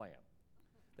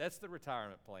That's the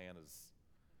retirement plan, is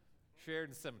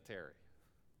Sheridan Cemetery.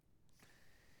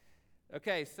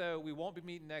 Okay, so we won't be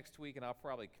meeting next week, and I'll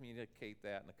probably communicate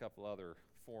that in a couple other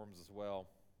forms as well.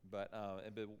 But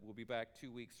we'll be back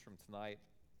 2 weeks from tonight.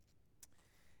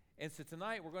 And so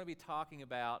tonight we're going to be talking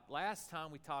about, last time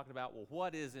we talked about, well,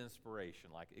 what is inspiration?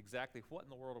 Like exactly what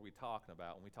in the world are we talking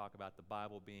about when we talk about the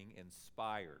Bible being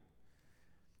inspired?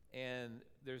 And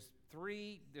there's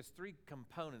three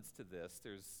components to this.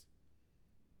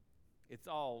 It's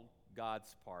all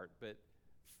God's part, but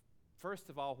first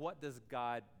of all, what does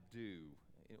God do?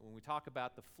 When we talk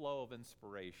about the flow of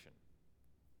inspiration,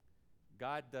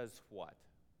 God does what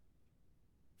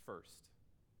first?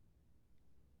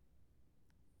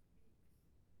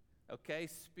 Okay,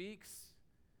 speaks.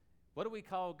 What do we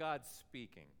call God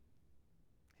speaking?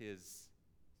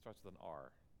 Starts with an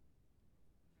R.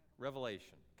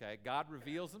 Revelation. Okay, God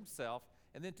reveals himself,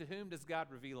 and then to whom does God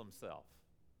reveal himself?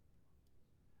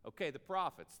 Okay, the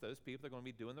prophets, those people that are going to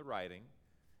be doing the writing.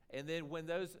 And then when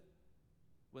those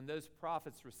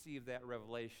prophets receive that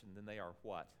revelation, then they are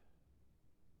what?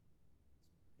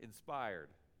 Inspired.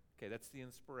 Okay, that's the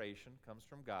inspiration, comes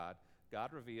from God.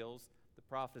 God reveals, the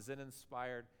prophet is then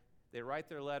inspired. They write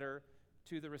their letter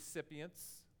to the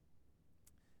recipients.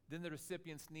 Then the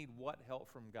recipients need what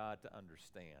help from God to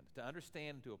understand? To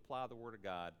understand and to apply the Word of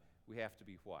God, we have to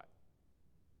be what?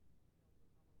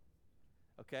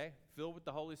 Okay, filled with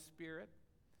the Holy Spirit.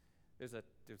 There's a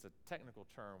technical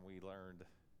term we learned.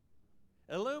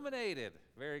 Illuminated.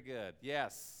 Very good.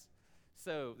 Yes.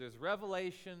 So there's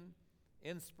revelation,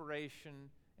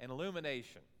 inspiration, and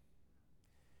illumination.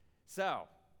 So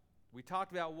we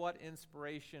talked about what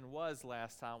inspiration was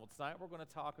last time. Well, tonight we're going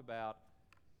to talk about,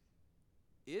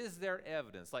 is there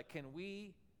evidence? Like, can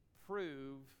we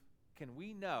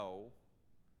know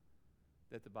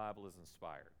that the Bible is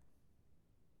inspired?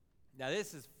 Now,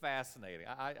 this is fascinating.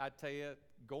 I tell you,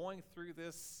 going through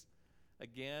this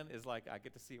again is like I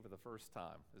get to see it for the first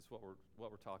time. This is what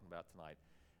we're talking about tonight.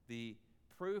 The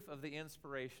proof of the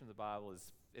inspiration of the Bible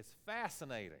is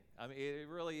fascinating. I mean, it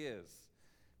really is.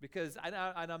 Because, and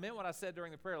I meant what I said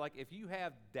during the prayer, like if you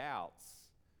have doubts,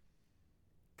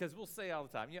 because we'll say all the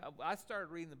time, I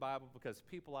started reading the Bible because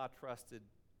people I trusted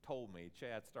told me,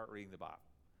 Chad, start reading the Bible.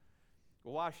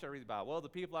 Well, why should I read the Bible? Well, the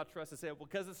people I trusted said, well,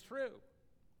 because it's true.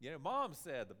 Mom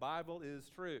said the Bible is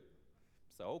true.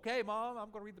 So, okay, Mom, I'm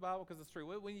going to read the Bible because it's true.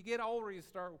 When you get older, you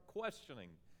start questioning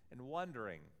and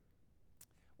wondering,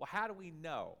 well, how do we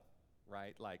know,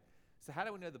 right? So how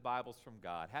do we know the Bible's from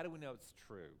God? How do we know it's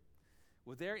true?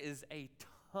 Well, there is a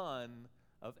ton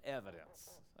of evidence,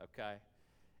 okay?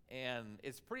 And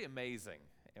it's pretty amazing.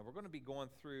 And we're going to be going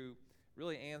through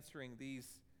really answering these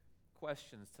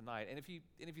questions tonight. And if you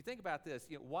think about this,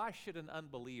 why should an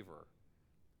unbeliever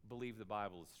believe the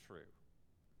Bible is true?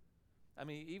 I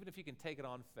mean, even if you can take it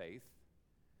on faith,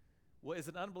 well, is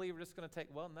an unbeliever just going to take?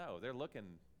 Well, no. They're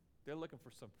looking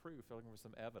for some proof. They're looking for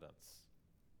some evidence.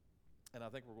 And I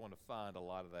think we're going to find a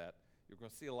lot of that. You're going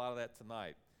to see a lot of that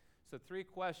tonight. So 3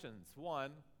 questions.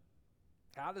 1,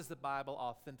 how does the Bible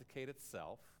authenticate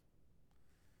itself?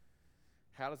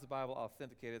 How does the Bible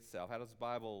authenticate itself? How does the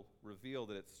Bible reveal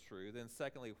that it's true? Then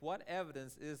secondly, what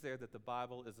evidence is there that the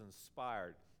Bible is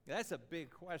inspired? Now, that's a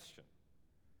big question,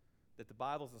 that the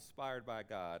Bible is inspired by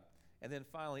God. And then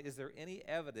finally, is there any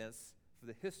evidence for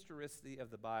the historicity of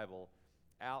the Bible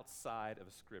outside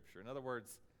of Scripture? In other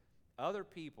words, other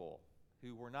people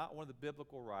who were not one of the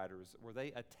biblical writers, were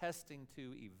they attesting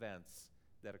to events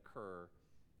that occur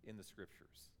in the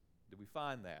Scriptures? Did we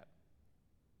find that?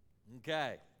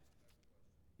 Okay.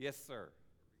 Yes, sir.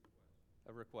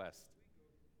 A request.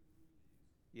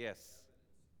 Yes.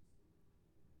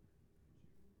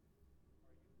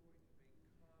 Are you going to make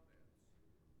comments on...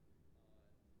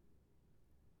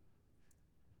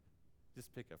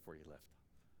 Just pick up where you left off.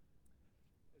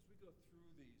 As we go through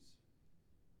these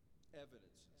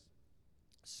evidences,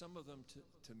 some of them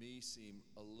to me seem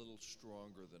a little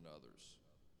stronger than others.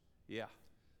 Yeah.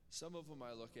 Some of them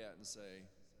I look at and say,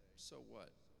 so what?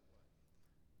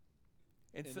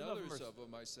 And some others of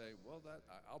them I say, well,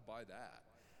 I'll buy that.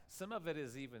 Some of it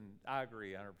is even, I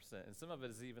agree 100%, and some of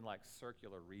it is even like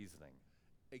circular reasoning.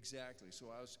 Exactly. So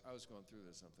I was going through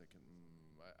this, I'm thinking,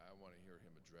 I want to hear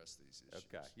him address these issues.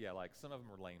 Okay. Yeah, like some of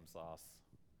them are lame sauce.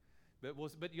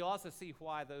 But you'll also see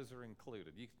why those are included.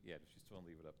 If you just want to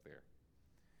leave it up there.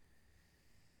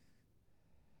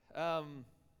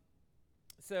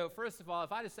 So first of all,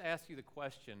 if I just ask you the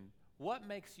question, what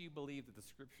makes you believe that the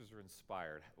Scriptures are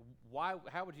inspired?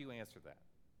 How would you answer that?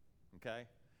 Okay?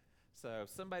 So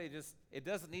it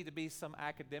doesn't need to be some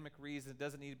academic reason. It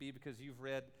doesn't need to be because you've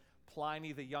read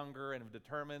Pliny the Younger and have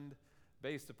determined,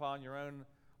 based upon your own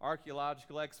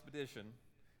archaeological expedition,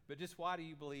 but just why do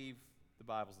you believe the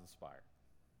Bible's inspired?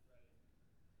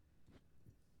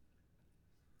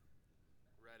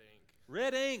 Red ink.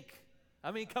 Red ink.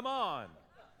 I mean, come on.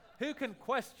 Who can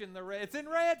question the red? It's in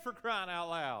red, for crying out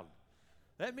loud.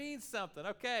 That means something.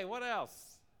 Okay, what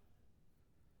else?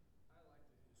 I like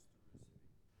the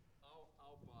historicity.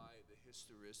 I'll buy the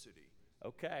historicity.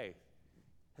 Okay.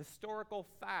 Historical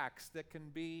facts that can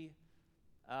be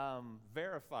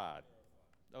verified.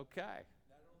 Okay.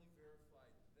 Not only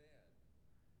verified then,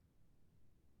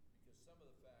 because some of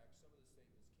the facts, some of the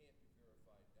statements can't be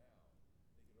verified now.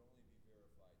 They can only be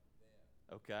verified then.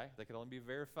 Okay. They could only be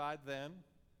verified then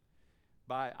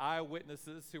by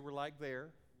eyewitnesses who were like there,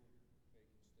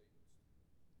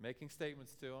 making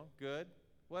statements to them. Good.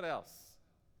 What else?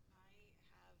 I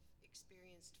have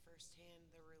experienced firsthand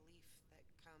the relief that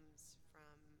comes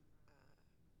from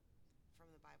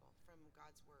the Bible, from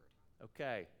God's Word.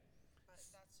 Okay. But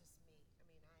that's just me.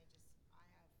 I mean, I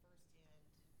have firsthand.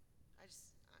 No, I'm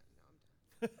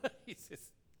done. He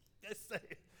says, just say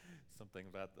it. Something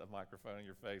about the microphone in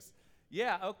your face.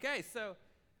 Yeah, okay, so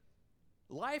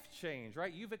life change,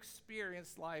 right? You've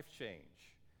experienced life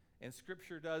change. And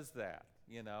Scripture does that.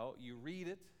 You know, you read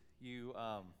it,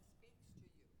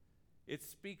 it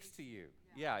speaks to you.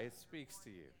 Yeah, it speaks to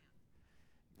you.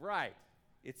 Right.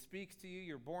 It speaks to you.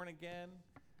 You're born again.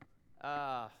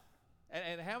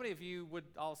 And how many of you would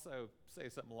also say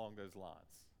something along those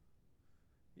lines?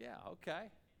 Yeah, okay.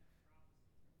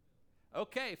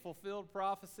 Okay, fulfilled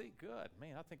prophecy. Good.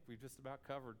 Man, I think we've just about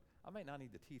covered. I may not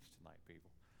need to teach tonight,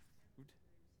 people.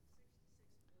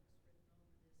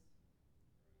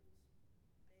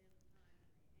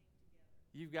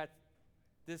 You've got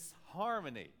this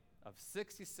harmony of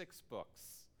 66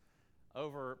 books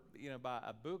over, by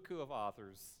a buku of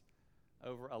authors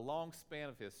over a long span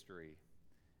of history.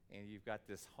 And you've got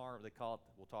this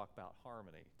we'll talk about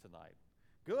harmony tonight.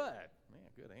 Good. Man,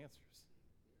 good answers.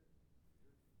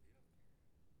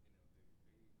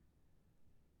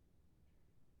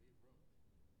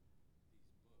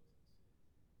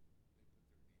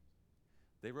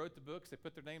 They wrote the books, they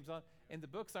put their names on, and the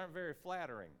books aren't very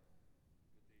flattering.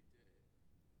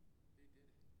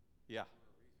 Yeah.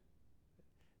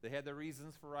 They had their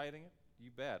reasons for writing it. You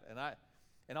bet.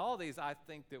 And all these, I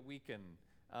think that we can,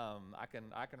 I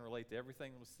can relate to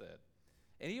everything that was said.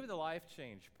 And even the life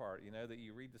change part, that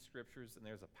you read the Scriptures and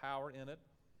there's a power in it,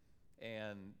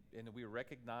 and we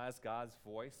recognize God's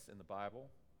voice in the Bible.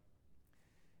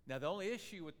 Now, the only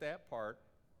issue with that part,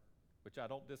 which I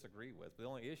don't disagree with, but the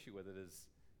only issue with it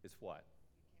is what?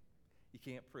 You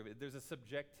can't prove it. There's a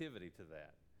subjectivity to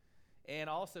that.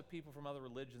 And also people from other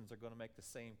religions are going to make the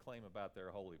same claim about their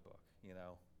holy book.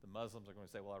 The Muslims are going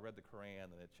to say, well, I read the Quran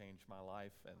and it changed my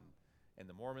life. And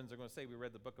the Mormons are going to say, we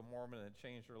read the Book of Mormon and it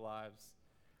changed our lives.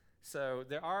 So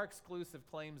there are exclusive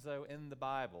claims, though, in the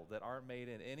Bible that aren't made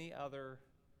in any other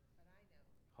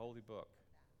holy book.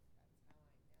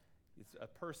 It's a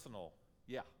personal,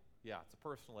 it's a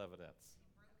personal evidence.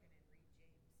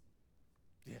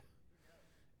 Yeah.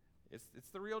 It's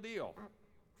the real deal,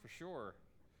 for sure.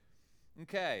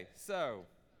 Okay, so,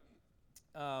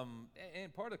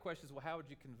 and part of the question is, well, how would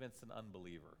you convince an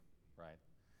unbeliever, right?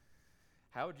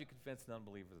 How would you convince an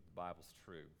unbeliever that the Bible's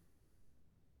true?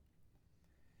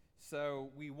 So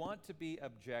we want to be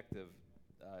objective,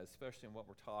 especially in what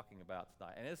we're talking about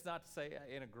tonight. And it's not to say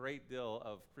a great deal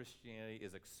of Christianity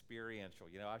is experiential.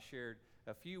 I shared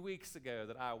a few weeks ago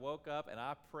that I woke up and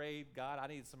I prayed, God, I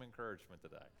need some encouragement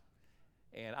today.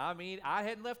 And I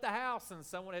hadn't left the house and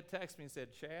someone had texted me and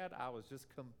said, Chad, I was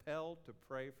just compelled to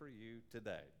pray for you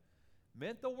today.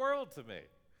 Meant the world to me.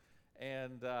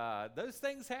 And those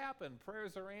things happen.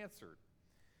 Prayers are answered.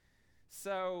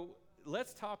 So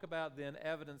let's talk about then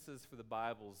evidences for the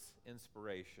Bible's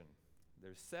inspiration.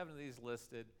 There's 7 of these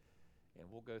listed,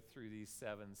 and we'll go through these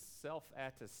 7.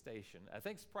 Self-attestation. I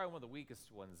think it's probably one of the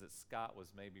weakest ones that Scott was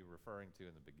maybe referring to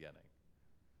in the beginning.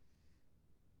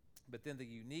 But then the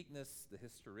uniqueness, the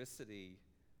historicity,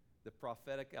 the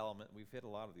prophetic element, we've hit a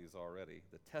lot of these already.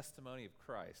 The testimony of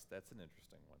Christ, that's an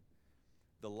interesting one.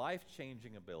 The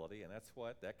life-changing ability, and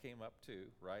that came up too,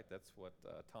 right? That's what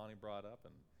Tawny brought up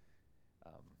and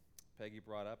Peggy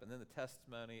brought up. And then the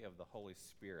testimony of the Holy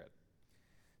Spirit.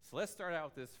 So let's start out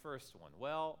with this first one.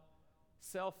 Well,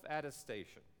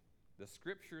 self-attestation. The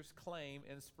Scriptures claim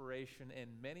inspiration in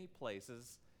many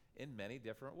places in many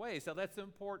different ways. Now that's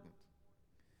important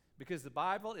because the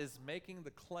Bible is making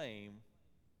the claim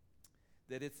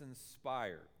that it's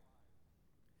inspired.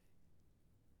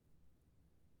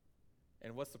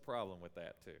 And what's the problem with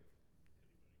that too?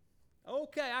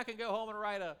 Okay, I could go home and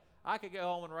write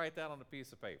that on a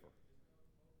piece of paper.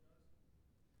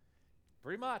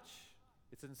 Pretty much.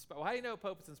 It's inspired. Well, how do you know,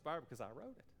 Pope, it's inspired? Because I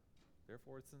wrote it.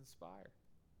 Therefore, it's inspired.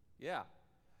 Yeah.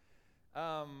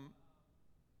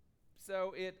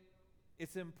 So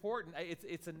it's important.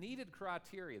 It's a needed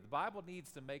criteria. The Bible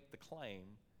needs to make the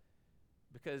claim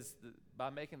because by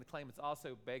making the claim, it's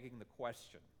also begging the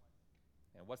question.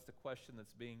 And what's the question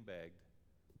that's being begged?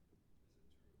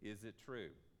 Is it true?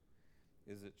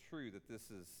 Is it true that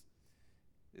this is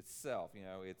itself?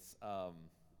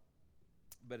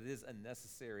 But it is a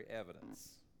necessary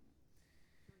evidence.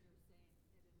 So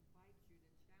you're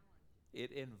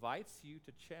saying it invites you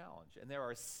to challenge it. It invites you to challenge. And there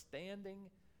are standing,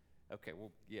 okay,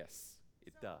 well, yes,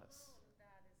 it So does.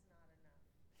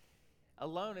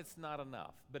 alone, that is not enough. Alone, it's not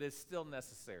enough, but it's still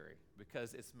necessary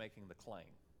because it's making the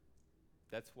claim.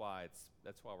 That's why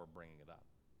we're bringing it up.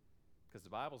 Because the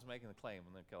Bible's making the claim,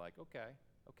 and they're like,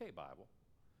 okay, Bible,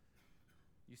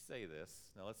 you say this.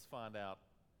 Now let's find out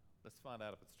if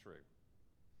it's true.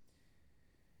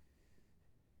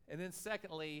 And then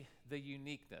secondly, the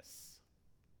uniqueness.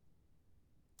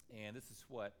 And this is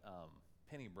what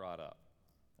Penny brought up.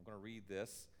 I'm going to read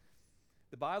this.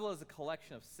 The Bible is a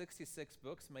collection of 66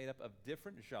 books made up of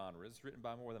different genres, written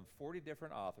by more than 40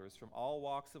 different authors from all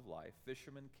walks of life: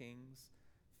 fishermen, kings,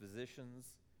 physicians,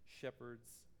 shepherds,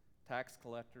 tax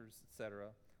collectors, etc.,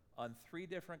 on 3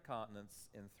 different continents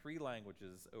in 3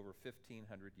 languages over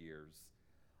 1,500 years,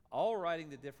 all writing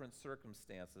to different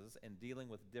circumstances and dealing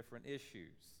with different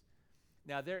issues.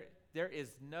 Now, there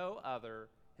is no other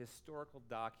historical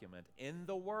document in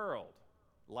the world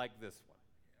like this one.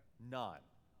 None.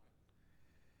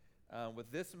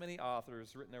 With this many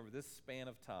authors written over this span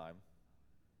of time.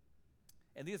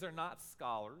 And these are not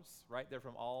scholars, right? They're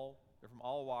from all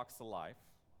walks of life.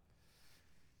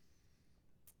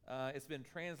 It's been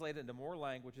translated into more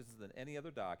languages than any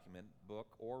other document, book,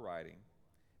 or writing.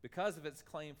 Because of its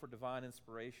claim for divine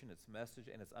inspiration, its message,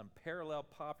 and its unparalleled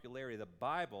popularity, the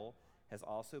Bible has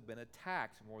also been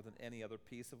attacked more than any other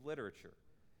piece of literature.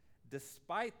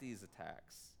 Despite these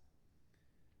attacks,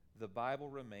 the Bible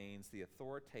remains the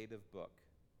authoritative book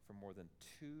for more than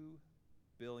 2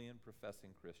 billion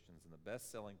professing Christians and the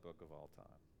best-selling book of all time.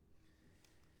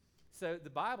 So the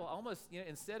Bible almost,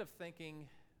 instead of thinking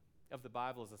of the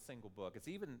Bible as a single book, it's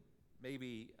even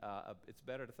maybe it's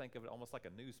better to think of it almost like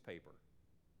a newspaper.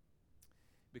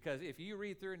 Because if you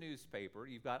read through a newspaper,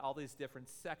 you've got all these different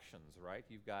sections, right?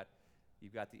 You've got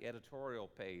the editorial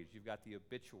page, you've got the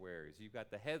obituaries, you've got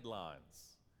the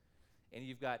headlines, and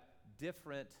you've got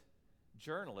different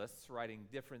journalists writing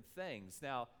different things.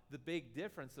 Now, the big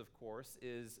difference, of course,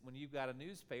 is when you've got a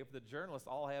newspaper, the journalists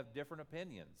all have different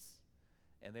opinions,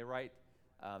 and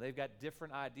they've got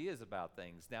different ideas about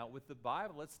things. Now, with the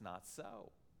Bible, it's not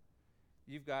so.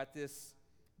 You've got this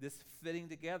fitting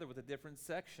together with the different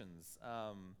sections.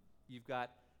 You've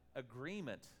got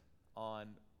agreement on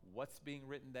what's being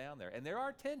written down there. And there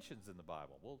are tensions in the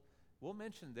Bible. We'll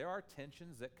mention there are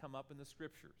tensions that come up in the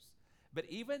Scriptures. But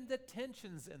even the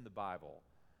tensions in the Bible,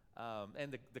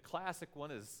 and the classic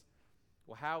one is,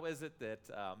 well, how is it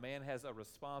that man has a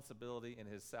responsibility in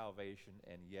his salvation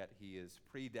and yet he is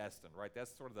predestined, right?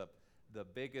 That's sort of the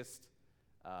biggest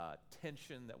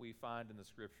tension that we find in the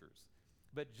Scriptures.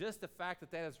 But just the fact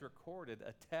that is recorded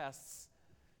attests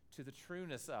to the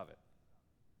trueness of it.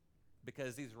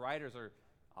 Because these writers are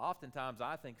oftentimes,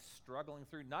 I think, struggling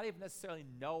through, not even necessarily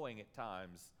knowing at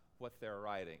times what they're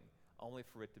writing, only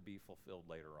for it to be fulfilled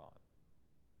later on.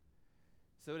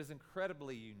 So it is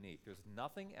incredibly unique. There's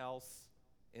nothing else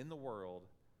in the world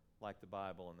like the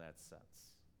Bible in that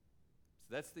sense.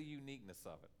 So that's the uniqueness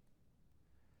of it.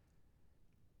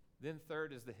 Then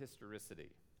third is the historicity.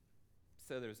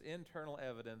 So there's internal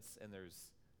evidence and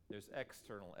there's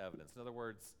external evidence. In other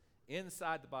words,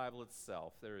 inside the Bible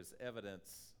itself, there is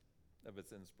evidence of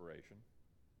its inspiration.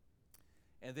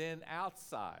 And then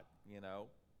outside,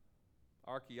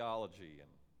 archaeology, and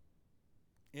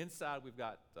inside we've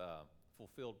got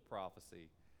fulfilled prophecy.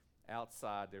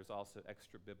 Outside, there's also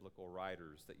extra biblical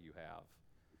writers that you have.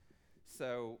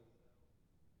 So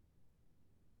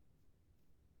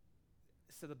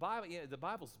the Bible, the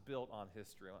Bible's built on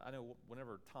history. I know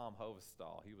whenever Tom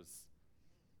Hovestall, he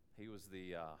was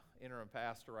the interim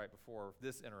pastor right before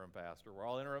this interim pastor. We're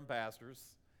all interim pastors.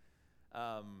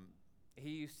 He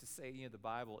used to say, the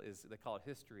Bible is, they call it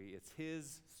history. It's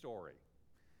his story.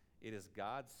 It is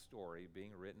God's story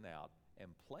being written out and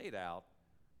played out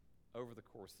over the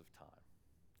course of time.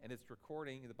 And it's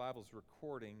recording, the Bible's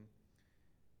recording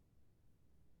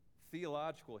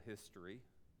theological history,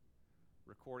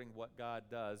 recording what God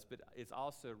does, but it's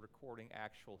also recording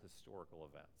actual historical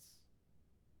events.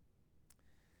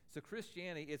 So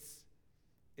Christianity, it's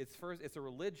a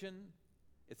religion,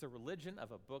 It's a religion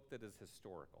of a book that is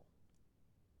historical.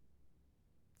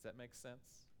 Does that make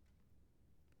sense?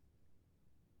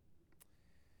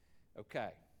 Okay.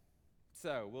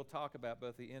 So we'll talk about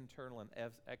both the internal and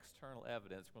external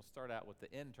evidence. We'll start out with the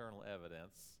internal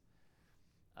evidence.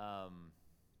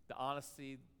 The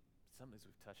honesty, some of these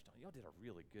we've touched on. Y'all did a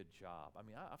really good job. I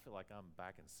mean, I feel like I'm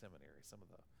back in seminary. Some of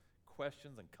the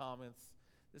questions and comments.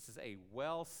 This is a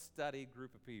well-studied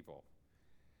group of people.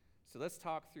 So let's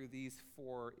talk through these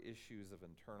 4 issues of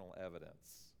internal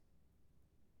evidence.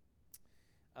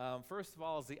 First of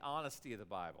all is the honesty of the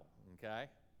Bible, okay?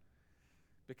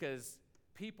 Because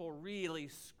people really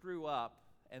screw up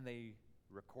and they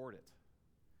record it.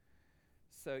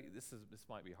 So this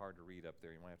might be hard to read up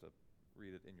there. You might have to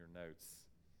read it in your notes.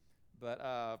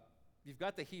 But you've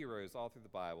got the heroes all through the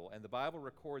Bible, and the Bible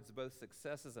records both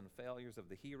successes and failures of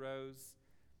the heroes.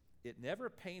 It never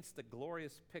paints the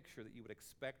glorious picture that you would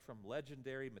expect from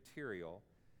legendary material,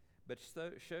 but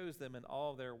shows them in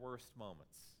all their worst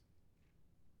moments.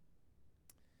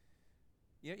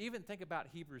 You know, even think about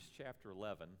Hebrews chapter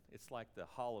 11. It's like the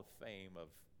Hall of Fame of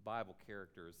Bible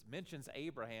characters. Mentions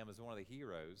Abraham as one of the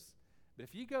heroes. But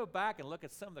if you go back and look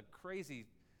at some of the crazy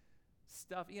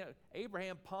stuff, you know,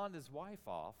 Abraham pawned his wife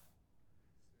off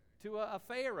to a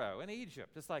Pharaoh in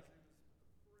Egypt. It's like,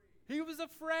 he was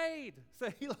afraid. So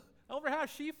I wonder how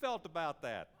she felt about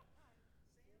that.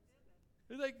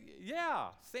 It's like, yeah,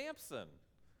 Samson.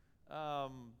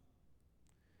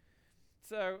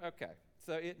 Okay.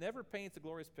 So it never paints a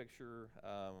glorious picture.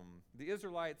 The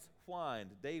Israelites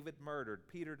whined, David murdered,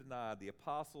 Peter denied, the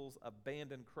apostles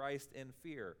abandoned Christ in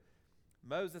fear.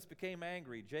 Moses became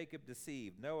angry, Jacob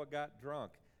deceived, Noah got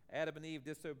drunk, Adam and Eve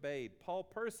disobeyed, Paul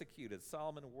persecuted,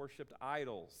 Solomon worshipped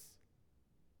idols.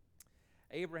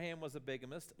 Abraham was a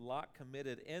bigamist, Lot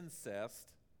committed incest.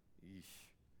 Yeesh.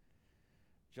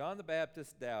 John the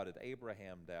Baptist doubted,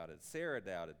 Abraham doubted, Sarah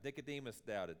doubted, Nicodemus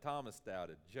doubted, Thomas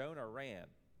doubted, Jonah ran.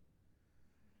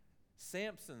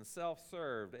 Samson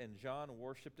self-served, and John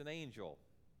worshipped an angel.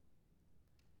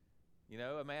 You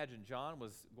know, imagine John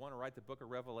was going to write the book of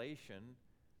Revelation,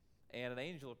 and an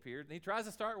angel appeared, and he tries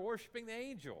to start worshiping the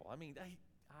angel. I mean,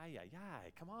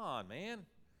 come on, man.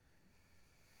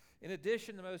 In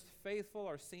addition, the most faithful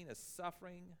are seen as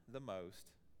suffering the most,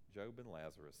 Job and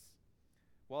Lazarus,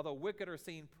 while the wicked are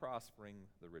seen prospering,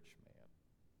 the rich man.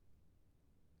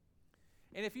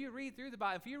 And if you read through the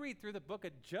Bible, if you read through the book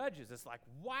of Judges, it's like,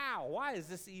 wow, why is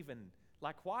this even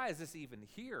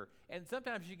here? And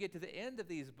sometimes you get to the end of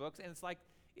these books, and it's like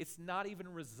it's not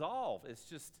even resolved.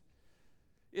 It's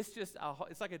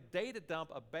like a data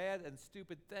dump of bad and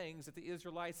stupid things that the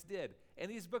Israelites did. And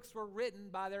these books were written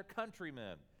by their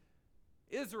countrymen,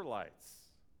 Israelites.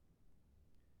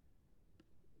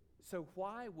 So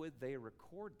why would they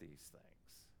record these things?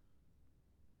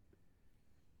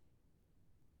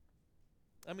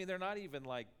 I mean, they're not even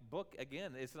like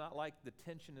again, it's not like the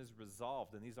tension is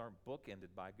resolved, and these aren't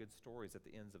bookended by good stories at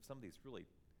the ends of some of these really,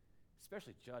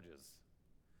 especially Judges.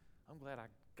 I'm glad I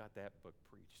got that book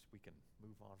preached. We can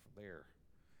move on from there.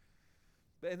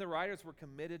 And the writers were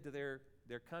committed to their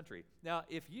country. Now,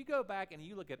 if you go back and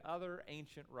you look at other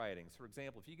ancient writings, for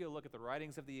example, if you go look at the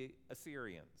writings of the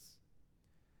Assyrians,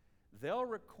 they'll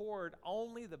record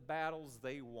only the battles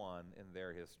they won in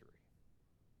their history.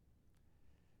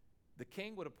 The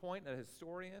king would appoint a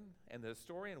historian, and the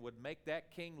historian would make that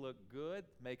king look good,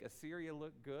 make Assyria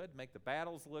look good, make the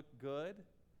battles look good.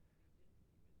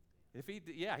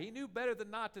 He knew better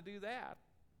than not to do that.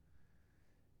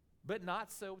 But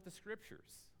not so with the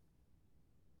scriptures.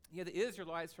 You know, the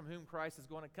Israelites from whom Christ is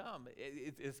going to come,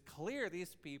 it's clear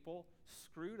these people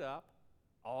screwed up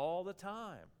all the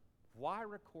time. Why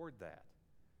record that?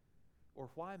 Or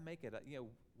why make it,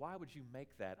 why would you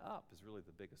make that up is really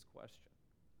the biggest question.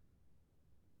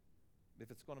 If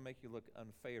it's going to make you look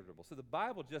unfavorable. So the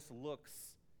Bible just looks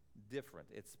different.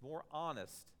 It's more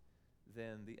honest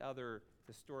than the other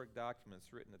historic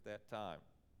documents written at that time.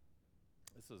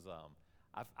 This is,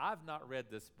 I've not read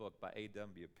this book by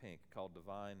A.W. Pink called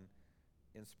Divine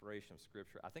Inspiration of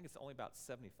Scripture. I think it's only about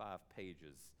 75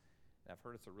 pages. And I've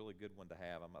heard it's a really good one to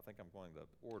have. I think I'm going to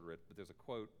order it, but there's a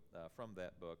quote from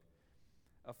that book.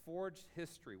 A forged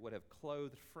history would have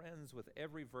clothed friends with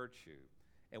every virtue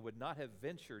and would not have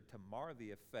ventured to mar the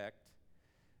effect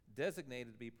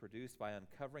designated to be produced by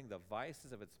uncovering the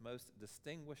vices of its most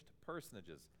distinguished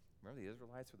personages. Remember, the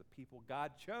Israelites were the people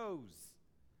God chose.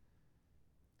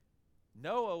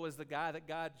 Noah was the guy that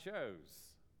God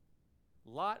chose.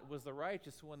 Lot was the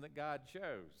righteous one that God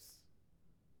chose.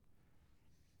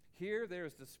 Here there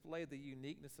is displayed the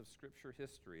uniqueness of Scripture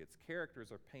history. Its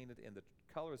characters are painted in the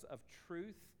colors of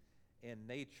truth and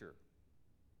nature.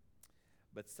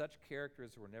 But such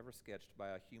characters were never sketched by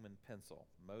a human pencil.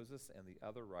 Moses and the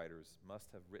other writers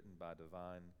must have written by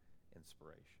divine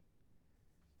inspiration.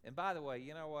 And by the way,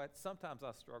 you know what? Sometimes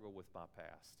I struggle with my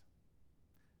past.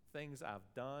 Things I've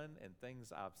done and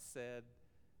things I've said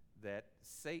that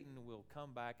Satan will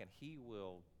come back and he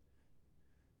will,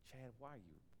 Chad,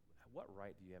 what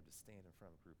right do you have to stand in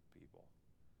front of a group of people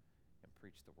and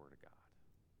preach the word of God?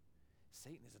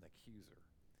 Satan is an accuser.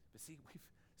 But see,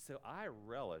 so I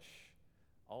relish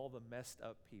all the messed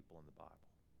up people in the Bible.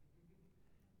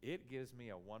 It gives me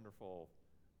a wonderful,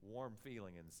 warm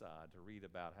feeling inside to read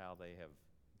about how they have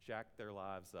jacked their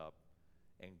lives up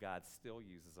and God still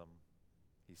uses them.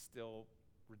 He still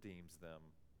redeems them.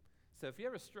 So if you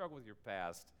ever struggle with your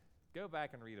past, go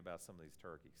back and read about some of these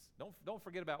turkeys. Don't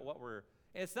forget about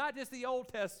and it's not just the Old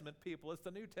Testament people, it's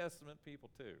the New Testament people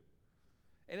too.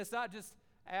 And it's not just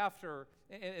after,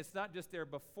 and it's not just there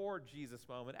before Jesus'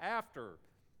 moment, after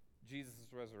Jesus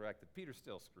is resurrected, Peter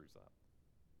still screws up.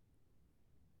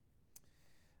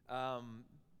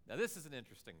 Now this is an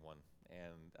interesting one,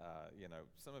 and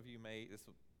some of you may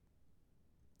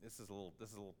this is a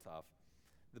little tough.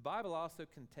 The Bible also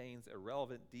contains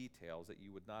irrelevant details that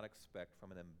you would not expect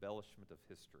from an embellishment of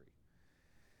history.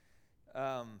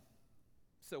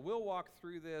 So we'll walk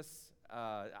through this.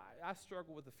 I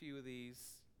struggle with a few of these,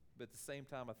 but at the same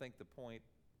time, I think the point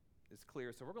is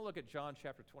clear. So we're going to look at John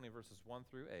chapter 20, verses 1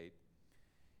 through 8.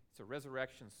 It's a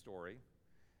resurrection story.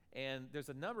 And there's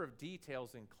a number of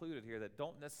details included here that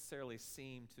don't necessarily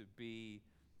seem to be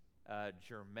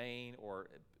germane or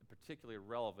particularly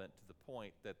relevant to the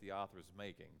point that the author is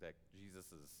making, that Jesus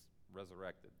is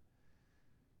resurrected.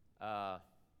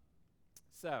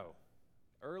 So,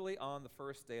 early on the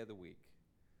first day of the week,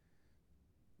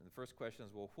 and the first question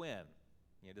is, well, when?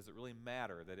 Does it really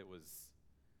matter that it was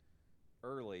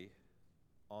early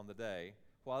on the day?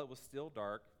 While it was still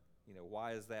dark,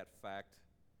 why is that fact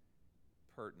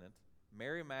pertinent?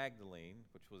 Mary Magdalene,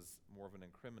 which was more of an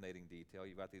incriminating detail,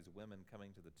 you've got these women coming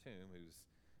to the tomb whose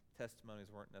testimonies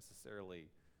weren't necessarily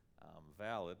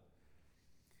valid,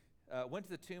 went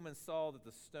to the tomb and saw that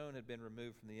the stone had been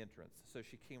removed from the entrance. So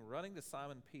she came running to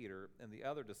Simon Peter and the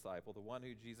other disciple, the one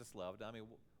who Jesus loved. I mean,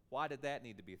 why did that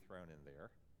need to be thrown in there?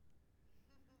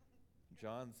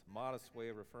 John's modest way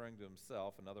of referring to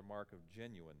himself, another mark of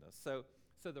genuineness. So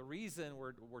the reason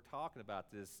we're talking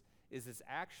about this is it's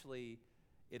actually,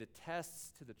 it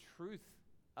attests to the truth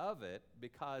of it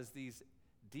because these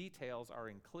details are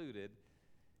included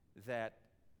that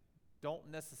don't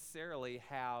necessarily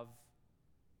have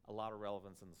a lot of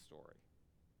relevance in the story.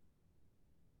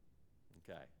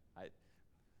 Okay.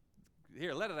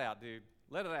 Here, let it out, dude.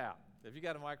 Let it out. Have you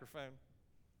got a microphone?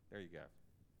 There you go.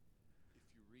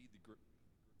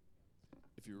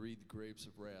 If you read the Grapes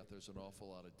of Wrath, there's an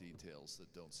awful lot of details that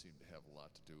don't seem to have a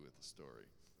lot to do with the story.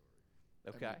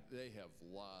 Okay. I mean, they have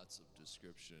lots of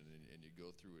description, and you go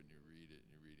through it and you read it,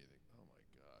 and you think, oh my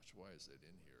gosh, why is that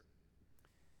in here?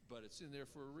 But it's in there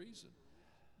for a reason,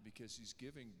 because he's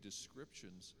giving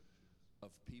descriptions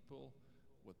of people,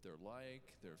 what they're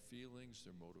like, their feelings,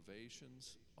 their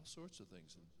motivations, all sorts of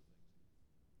things. And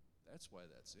that's why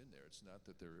that's in there. It's not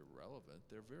that they're irrelevant.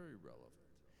 They're very relevant.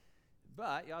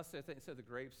 But you also think, so the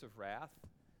Grapes of Wrath,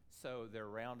 so they're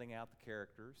rounding out the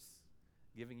characters,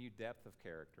 giving you depth of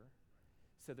character.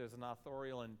 So there's an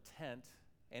authorial intent,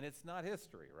 and it's not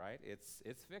history, right? It's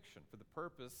fiction for the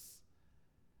purpose.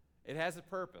 It has a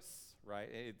purpose,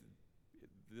 right?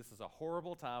 This is a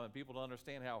horrible time, and people don't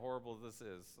understand how horrible this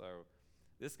is. So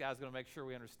this guy's going to make sure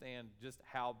we understand just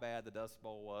how bad the Dust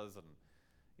Bowl was, and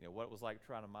what it was like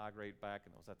trying to migrate back.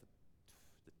 And was that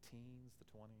the teens, the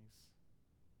 20s?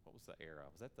 What was the era?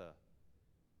 Was that the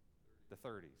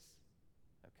 30s?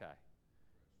 Okay.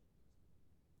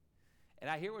 And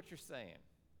I hear what you're saying,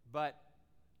 but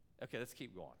okay, let's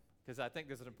keep going, because I think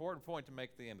there's an important point to make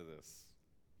at the end of this.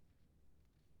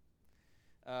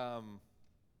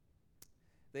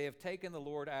 They have taken the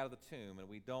Lord out of the tomb, and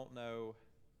we don't know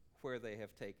where they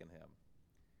have taken him.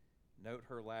 Note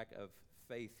her lack of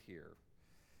faith here.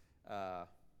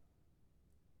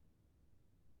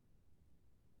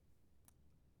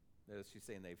 Notice she's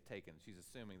saying they've taken. She's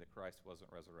assuming that Christ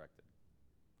wasn't resurrected.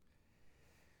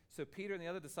 So Peter and the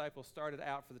other disciple started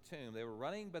out for the tomb. They were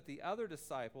running, but the other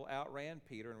disciple outran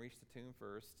Peter and reached the tomb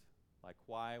first. Like,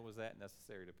 why was that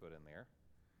necessary to put in there?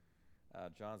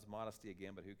 John's modesty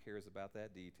again, but who cares about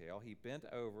that detail? He bent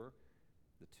over.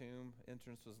 The tomb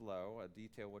entrance was low, a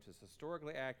detail which is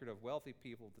historically accurate of wealthy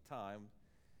people at the time,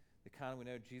 the kind we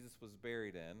know Jesus was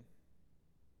buried in,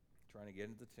 trying to get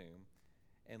into the tomb,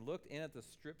 and looked in at the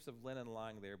strips of linen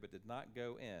lying there, but did not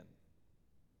go in.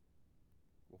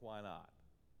 Well, why not?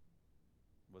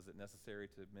 Was it necessary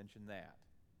to mention that?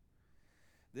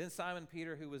 Then Simon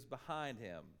Peter, who was behind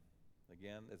him,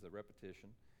 again, as a repetition,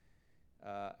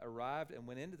 arrived and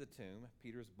went into the tomb.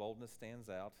 Peter's boldness stands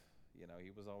out. You know,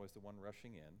 he was always the one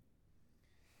rushing in.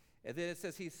 And then it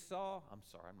says he saw, I'm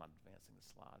sorry, I'm not advancing the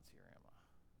slides here, am I?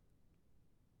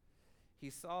 He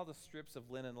saw the strips of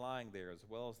linen lying there, as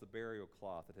well as the burial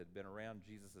cloth that had been around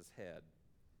Jesus' head.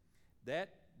 That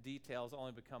detail has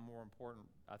only become more important,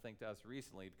 I think, to us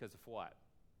recently because of what?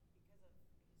 Because of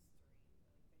history,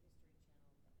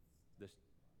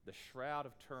 The, the Shroud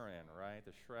of Turin, right?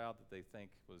 The shroud that they think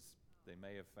was, they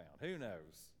may have found. Who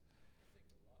knows?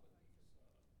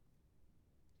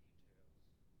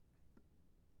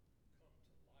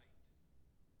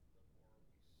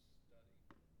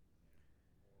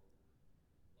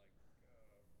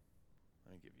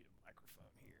 Let me give you a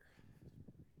microphone here.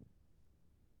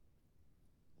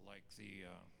 Like the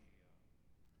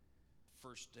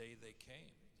first day they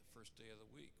came, the first day of the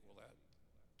week. Well, that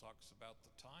talks about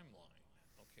the timeline.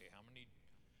 Okay, how many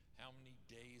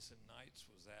days and nights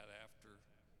was that after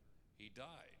he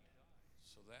died?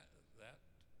 So that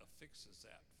affixes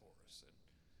that for us, and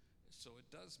so it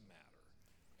does matter.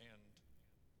 And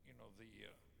you know, the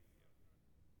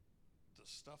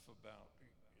stuff about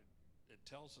it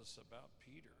tells us about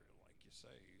Peter, like you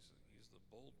say, he's the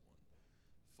bold one,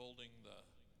 folding the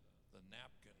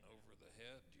napkin over the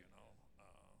head. You know,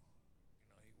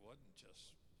 he wasn't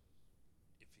just,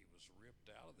 if he was ripped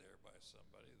out of there by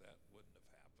somebody, that wouldn't have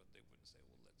happened. They wouldn't say,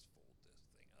 well, let's fold this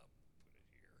thing up and put it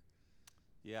here.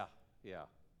 Yeah, yeah.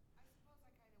 I suppose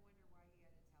I kind of wonder why he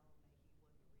had to tell him that he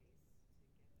won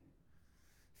the race to get there.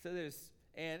 So there's,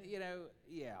 and you know,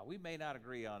 yeah, we may not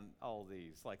agree on all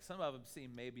these. Like some of them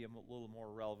seem maybe a little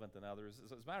more relevant than others.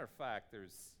 As a matter of fact,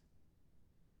 there's,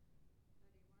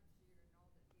 But he wants you to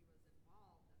know that he was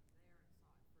involved and there and saw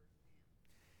it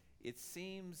firsthand.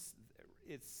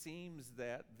 it seems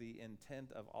that the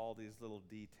intent of all these little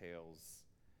details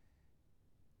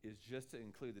is just to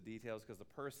include the details, because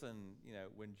the person, you know,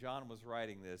 when John was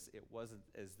writing this, it wasn't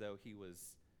as though he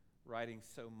was writing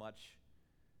so much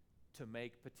to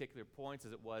make particular points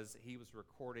as it was he was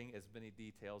recording as many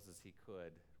details as he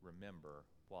could remember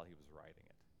while he was writing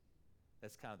it.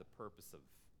 That's kind of the purpose of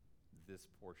this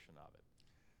portion of it.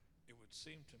 It would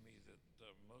seem to me that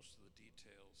most of the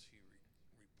details he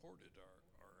reported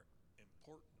are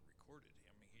important, recorded.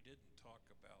 I mean, he didn't talk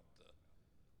about the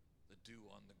dew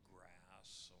on the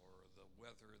grass or the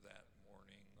weather that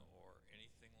morning or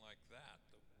anything like that,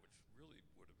 which really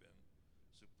would have been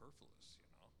superfluous,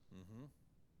 you know. Mm-hmm.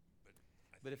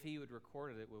 But But if he would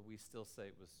recorded it, would we still say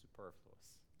it was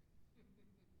superfluous?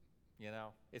 You know,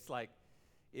 it's like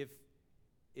if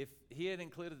he had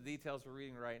included the details we're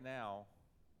reading right now,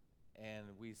 and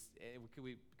we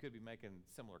could be making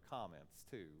similar comments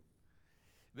too.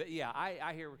 But yeah,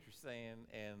 I hear what you're saying,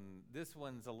 and this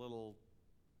one's a little.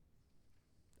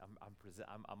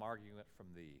 I'm arguing it from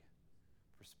the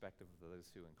perspective of those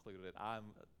who included it. I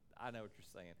know what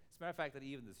you're saying. As a matter of fact, that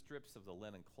even the strips of the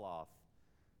linen cloth.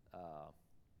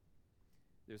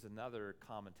 There's another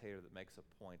commentator that makes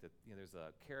a point that, you know, there's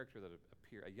a character that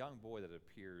a young boy that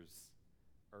appears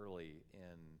early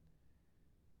in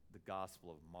the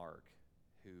Gospel of Mark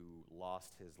who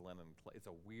lost his linen cloth. It's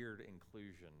a weird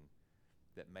inclusion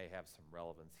that may have some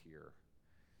relevance here.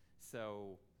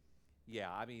 So,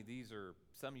 yeah, I mean, these are,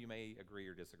 some you may agree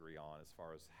or disagree on as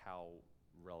far as how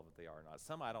relevant they are or not.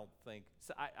 Some I don't think,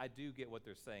 so I do get what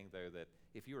they're saying, though, that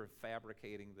if you were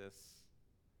fabricating this,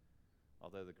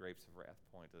 although the grapes of wrath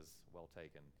point is well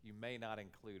taken, you may not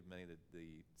include many of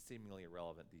the seemingly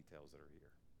irrelevant details that are here,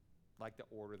 like the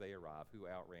order they arrive, who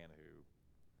outran who.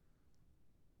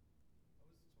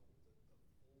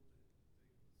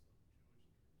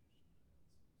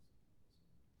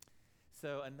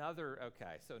 So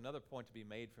another point to be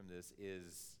made from this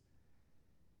is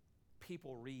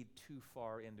people read too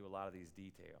far into a lot of these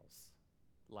details.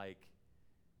 Like,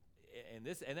 and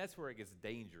that's where it gets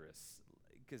dangerous,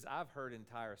 because I've heard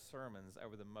entire sermons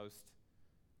over the most,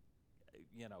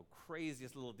 you know,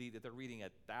 craziest little detail that they're reading a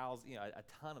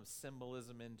ton of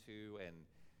symbolism into,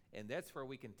 and that's where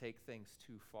we can take things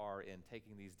too far in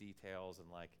taking these details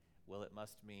and like, well, it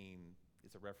must mean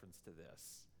it's a reference to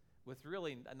this, with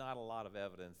really not a lot of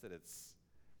evidence that it's,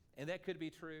 and that could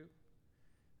be true.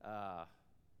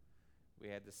 We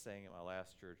had this saying at my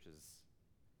last church is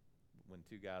when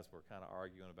two guys were kind of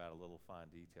arguing about a little fine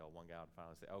detail, one guy would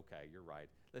finally say, okay, you're right.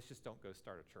 Let's just don't go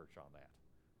start a church on that.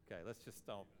 Okay, let's just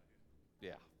don't,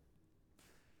 yeah.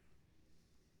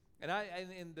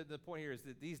 And the point here is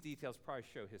that these details probably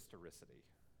show historicity,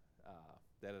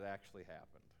 that it actually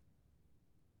happened.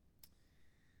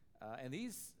 And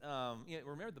these,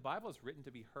 remember, the Bible is written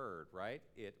to be heard, right?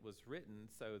 It was written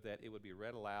so that it would be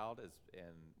read aloud,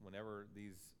 and whenever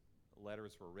these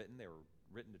letters were written, they were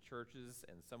written to churches,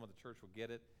 and some of the church would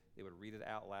get it. They would read it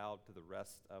out loud to the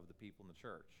rest of the people in the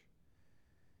church.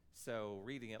 So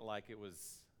reading it like it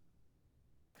was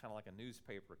kind of like a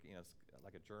newspaper,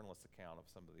 like a journalist account of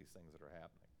some of these things that are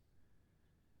happening.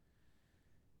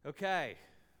 Okay.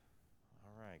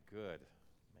 All right, good.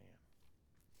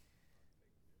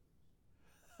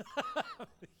 Man.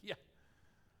 Yeah.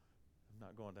 I'm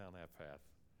not going down that path.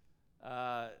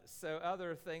 So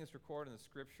other things recorded in the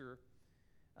scripture,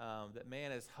 that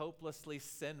man is hopelessly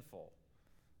sinful.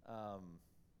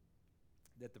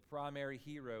 That the primary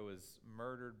hero is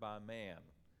murdered by man,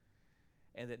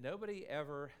 and that nobody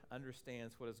ever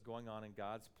understands what is going on in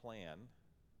God's plan,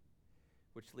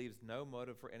 which leaves no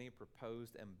motive for any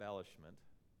proposed embellishment.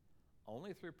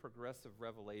 Only through progressive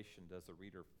revelation does the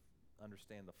reader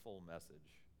understand the full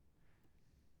message,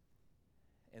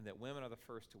 and that women are the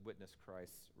first to witness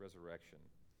Christ's resurrection.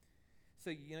 So,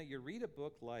 you read a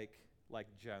book like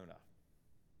Jonah.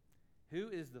 Who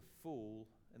is the fool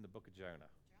in the book of Jonah?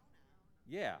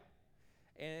 Yeah.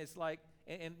 And it's like,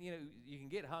 and you can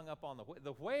get hung up on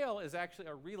the whale is actually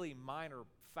a really minor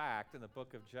fact in the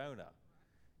book of Jonah.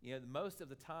 Most of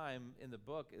the time in the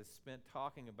book is spent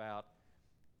talking about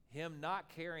him not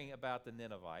caring about the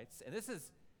Ninevites. And this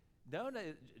is, no,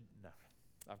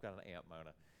 I've got an Aunt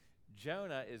Mona.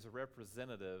 Jonah is a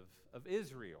representative of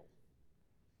Israel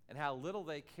and how little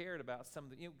they cared about some of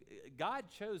the,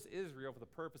 God chose Israel for the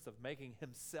purpose of making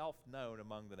himself known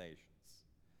among the nations.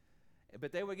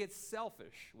 But they would get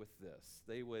selfish with this.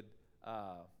 They wouldn't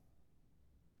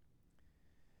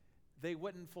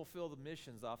fulfill the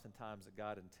missions oftentimes that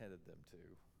God intended them to,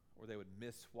 or they would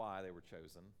miss why they were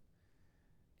chosen.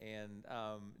 And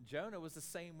Jonah was the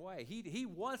same way. He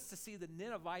wants to see the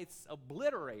Ninevites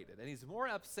obliterated, and he's more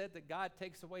upset that God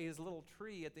takes away his little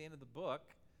tree at the end of the book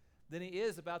than he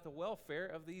is about the welfare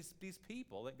of these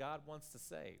people that God wants to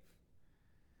save.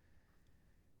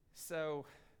 So,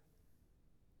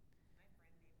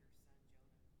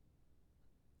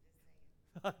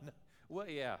 My friend named her son Jonah. Just saying. well,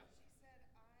 yeah. She said, I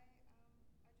just wanted a Bible name.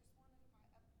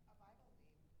 And I'm like, oh, that's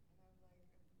the one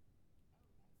you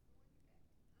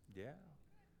picked? Yeah.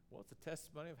 Well, it's a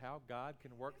testimony of how God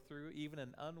can work through even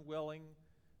an unwilling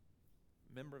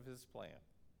member of his plan,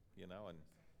 and I'm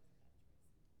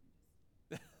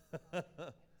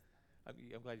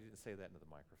glad you didn't say that into the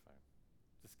microphone.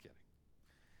 Just kidding.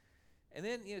 And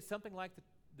then, something like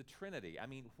the Trinity. I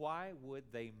mean, why would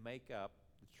they make up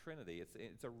the Trinity?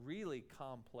 It's a really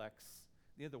complex,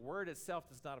 the word itself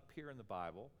does not appear in the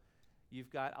Bible.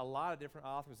 You've got a lot of different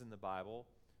authors in the Bible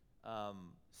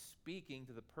speaking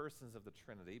to the persons of the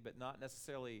Trinity, but not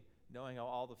necessarily knowing how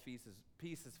all the pieces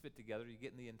fit together. You've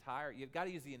got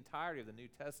to use the entirety of the New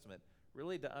Testament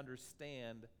really to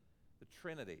understand the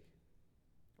Trinity,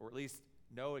 or at least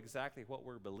know exactly what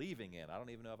we're believing in. I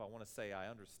don't even know if I want to say I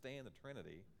understand the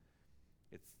Trinity.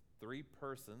 It's three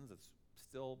persons. It's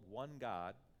still one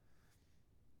God.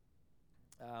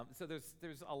 So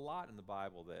there's a lot in the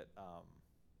Bible that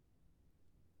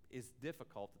is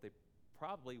difficult, that they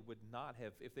probably would not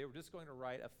have, if they were just going to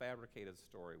write a fabricated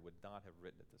story, would not have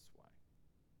written it this way.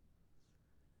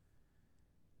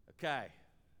 Okay.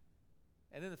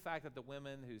 And then the fact that the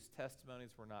women whose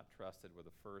testimonies were not trusted were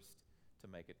the first to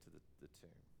make it to the tomb.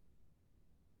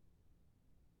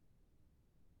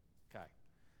 Okay.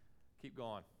 Keep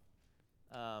going.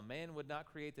 Man would not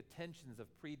create the tensions of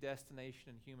predestination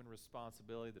and human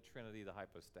responsibility, the Trinity, the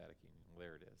hypostatic union. Well,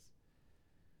 there it is.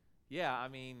 Yeah, I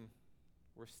mean,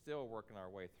 we're still working our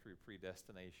way through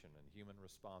predestination and human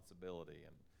responsibility,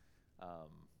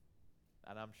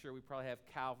 and I'm sure we probably have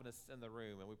Calvinists in the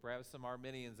room, and we probably have some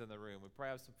Arminians in the room. We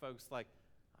probably have some folks like,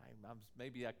 I'm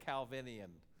maybe a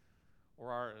Calvinian,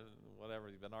 or whatever,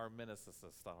 an Arminicist.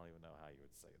 I don't even know how you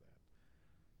would say that.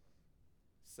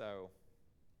 So,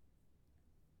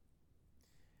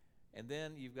 and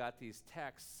then you've got these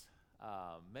texts.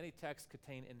 Many texts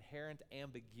contain inherent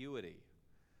ambiguity.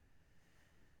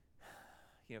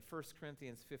 1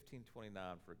 Corinthians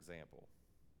 15:29, for example.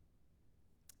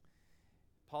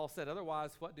 Paul said,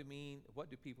 otherwise, what do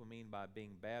people mean by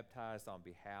being baptized on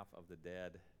behalf of the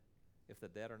dead? If the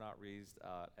dead are not raised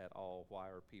at all, why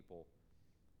are people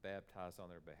baptized on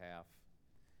their behalf?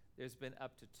 There's been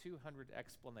up to 200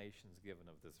 explanations given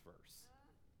of this verse.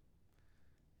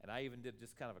 And I even did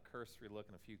just kind of a cursory look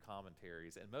in a few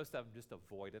commentaries, and most of them just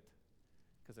avoid it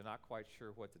because they're not quite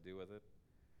sure what to do with it.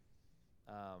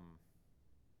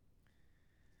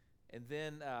 And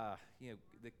then,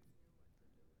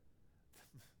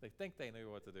 they think they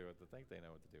knew what to do with it. They think they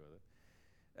know what to do with it.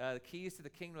 The keys to the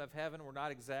kingdom of heaven were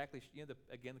not exactly,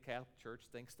 again, the Catholic Church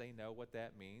thinks they know what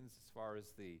that means as far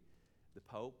as the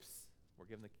popes were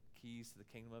given the keys to the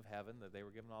kingdom of heaven, that they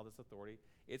were given all this authority.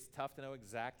 It's tough to know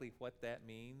exactly what that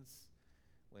means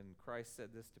when Christ said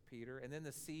this to Peter. And then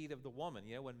the seed of the woman.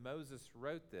 When Moses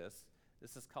wrote this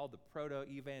is called the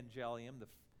Proto-Evangelium.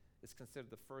 It's considered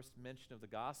the first mention of the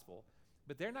gospel.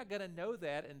 But they're not going to know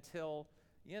that until,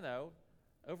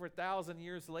 over 1,000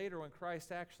 years later when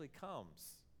Christ actually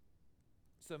comes.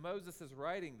 So Moses is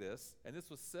writing this, and this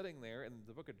was sitting there in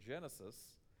the book of Genesis,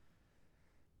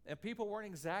 and people weren't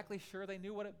exactly sure they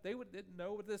didn't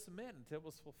know what this meant until it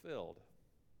was fulfilled.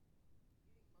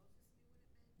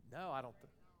 No, I don't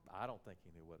think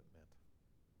he knew what it meant.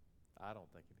 I don't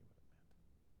think he knew what it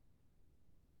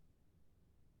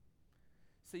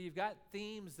meant. So you've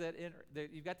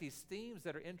got these themes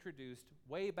that are introduced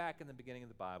way back in the beginning of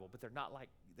the Bible, but they're not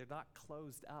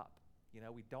closed up.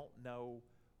 We don't know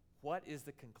what is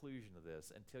the conclusion of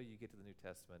this until you get to the New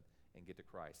Testament and get to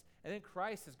Christ. And then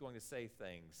Christ is going to say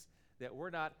things that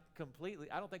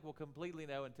I don't think we'll completely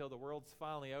know until the world's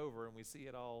finally over and we see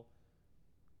it all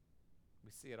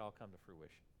come to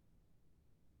fruition.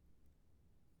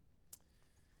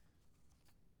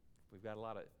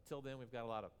 Till then we've got a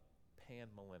lot of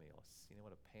pan-millennialists. You know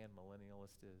what a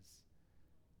pan-millennialist is?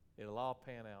 It'll all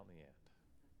pan out in the end.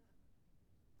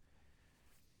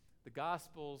 The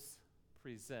Gospels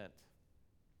present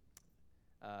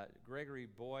Gregory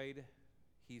Boyd.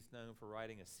 He's known for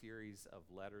writing a series of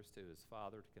letters to his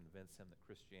father to convince him that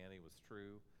Christianity was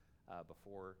true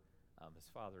before his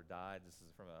father died. This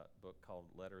is from a book called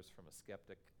Letters from a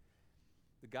Skeptic.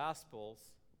 The Gospels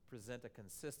present a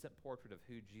consistent portrait of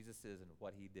who Jesus is and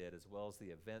what he did, as well as the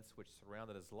events which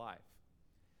surrounded his life.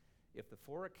 If the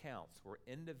four accounts were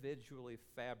individually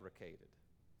fabricated,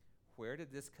 where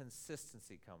did this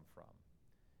consistency come from?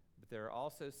 But there are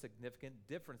also significant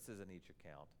differences in each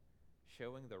account,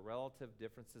 showing the relative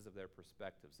differences of their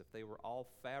perspectives. If they were all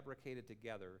fabricated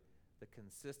together, the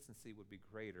consistency would be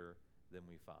greater than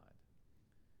we find.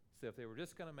 So if they were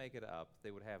just going to make it up,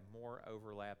 they would have more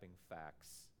overlapping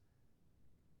facts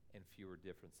and fewer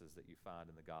differences that you find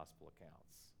in the gospel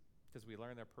accounts, because we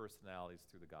learn their personalities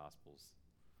through the Gospels.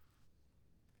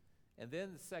 And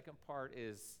then the second part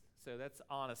is, so that's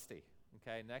honesty.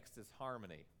 Okay, next is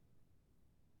harmony.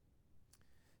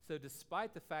 So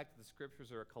despite the fact that the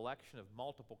Scriptures are a collection of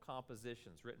multiple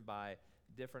compositions written by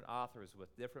different authors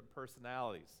with different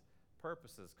personalities,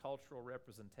 purposes, cultural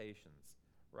representations,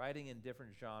 writing in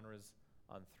different genres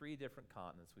on 3 different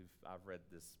continents, I've read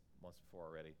this once before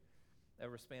already,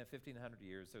 over a span of 1,500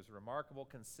 years, there's a remarkable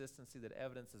consistency that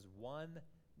evidences one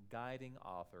guiding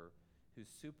author who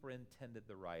superintended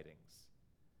the writings.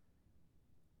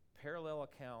 Parallel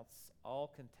accounts all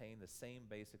contain the same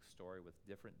basic story with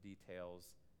different details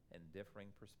and differing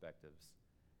perspectives.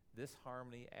 This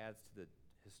harmony adds to the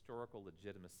historical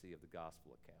legitimacy of the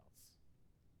gospel accounts.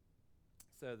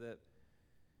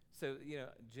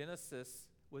 Genesis,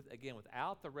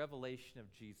 without the revelation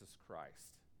of Jesus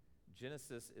Christ,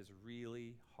 Genesis is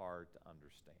really hard to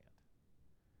understand.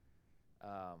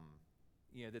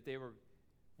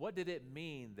 What did it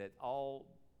mean that all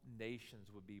nations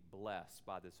would be blessed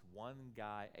by this one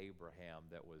guy, Abraham,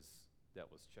 that was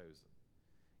chosen?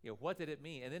 What did it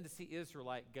mean? And then to see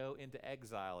Israelite go into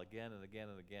exile again and again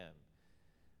and again.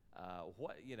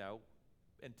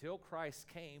 Until Christ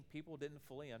came, people didn't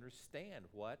fully understand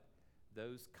what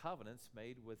those covenants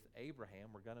made with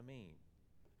Abraham were going to mean.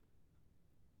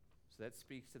 So that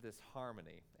speaks to this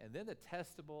harmony. And then the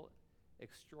testable,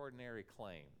 extraordinary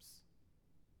claims.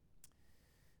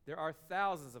 There are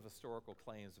thousands of historical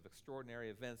claims of extraordinary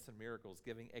events and miracles,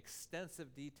 giving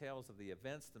extensive details of the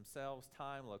events themselves,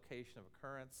 time, location of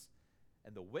occurrence,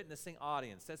 and the witnessing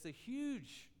audience. That's a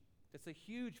huge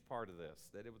part of this,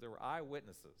 that there were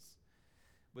eyewitnesses,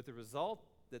 with the result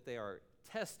that they are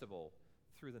testable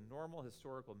through the normal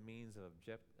historical means of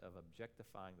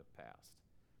objectifying the past.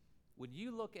 When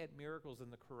you look at miracles in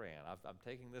the Quran, I'm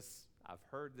taking this, I've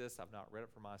heard this, I've not read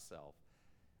it for myself.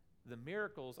 The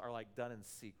miracles are like done in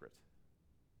secret.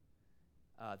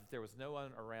 That there was no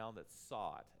one around that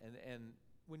saw it. And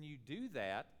when you do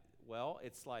that, well,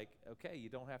 it's like, okay, you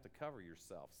don't have to cover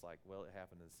yourself. It's like, well, it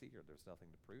happened in secret. There's nothing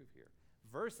to prove here.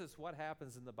 Versus what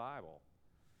happens in the Bible.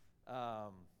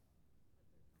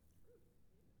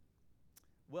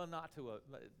 We're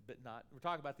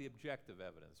talking about the objective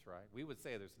evidence, right? We would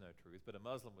say there's no truth, but a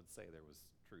Muslim would say there was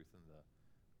truth in the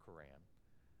Quran.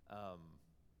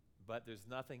 But there's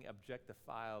nothing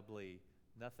objectively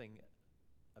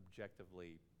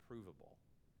provable.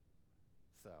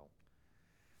 So,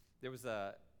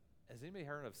 has anybody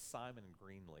heard of Simon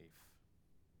Greenleaf?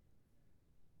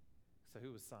 So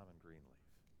who was Simon Greenleaf?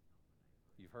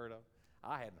 You've heard of him?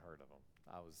 I hadn't heard of him.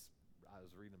 I was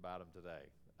reading about him today.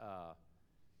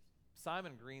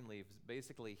 Simon Greenleaf,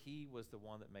 basically, he was the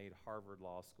one that made Harvard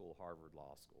Law School.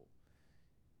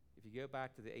 If you go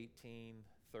back to the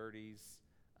 1830s,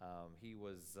 he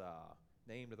was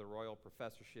named to the Royal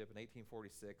Professorship in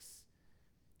 1846.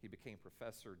 He became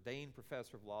Dean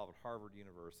Professor of Law at Harvard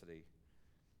University.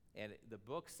 And the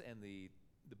books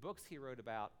he wrote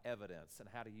about evidence and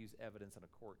how to use evidence in a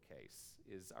court case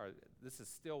this is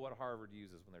still what Harvard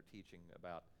uses when they're teaching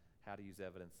about how to use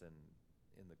evidence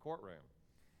in the courtroom.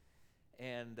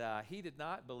 And he did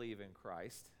not believe in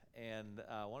Christ. And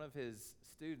one of his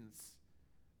students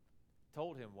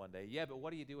told him one day, "Yeah, but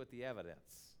what do you do with the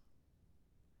evidence?"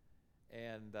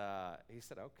 And he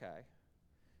said, "Okay."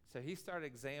 So he started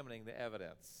examining the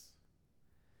evidence.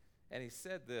 And he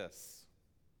said this,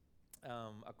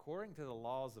 according to the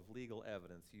laws of legal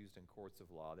evidence used in courts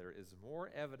of law, there is more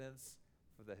evidence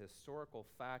for the historical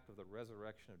fact of the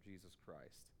resurrection of Jesus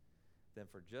Christ than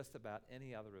for just about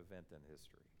any other event in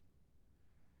history.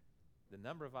 The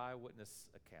number of eyewitness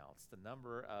accounts, the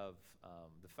number of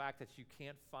the fact that you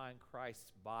can't find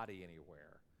Christ's body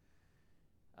anywhere,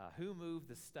 who moved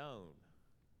the stone,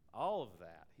 all of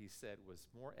that, he said, was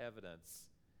more evidence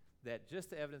that just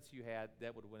the evidence you had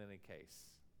that would win any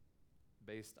case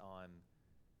based on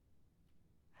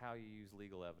how you use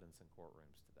legal evidence in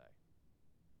courtrooms today.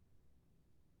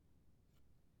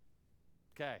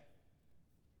 Okay.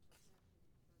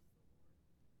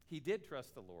 He did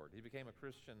trust the Lord. He became a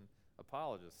Christian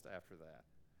apologist after that.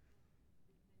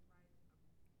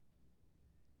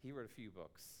 He wrote a few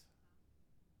books.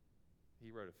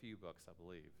 I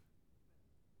believe.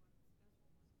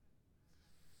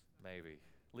 Maybe.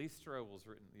 Lee Strobel's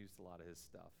used a lot of his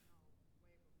stuff.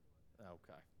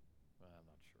 Okay. Well, I'm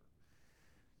not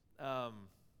sure.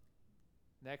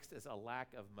 Next is a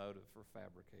lack of motive for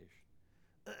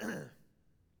fabrication.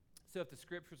 So if the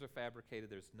scriptures are fabricated,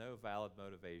 there's no valid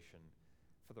motivation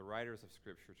for the writers of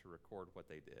scripture to record what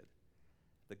they did.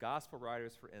 The gospel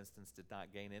writers, for instance, did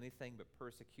not gain anything but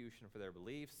persecution for their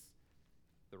beliefs.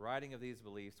 The writing of these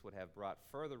beliefs would have brought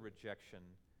further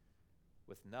rejection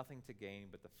with nothing to gain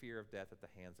but the fear of death at the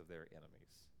hands of their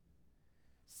enemies.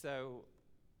 So,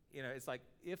 it's like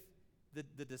if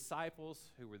the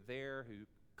disciples who were there, who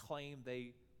claimed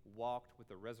they walked with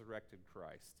the resurrected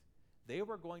Christ, they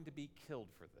were going to be killed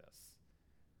for this.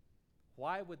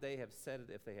 Why would they have said it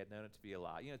if they had known it to be a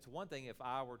lie? It's one thing if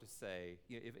I were to say,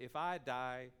 if I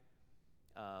die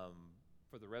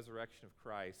for the resurrection of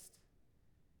Christ,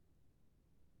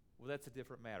 well, that's a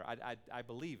different matter. I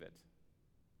believe it.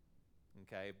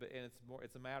 Okay,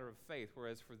 it's a matter of faith.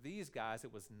 Whereas for these guys,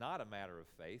 it was not a matter of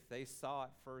faith. They saw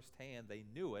it firsthand. They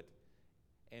knew it,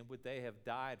 and would they have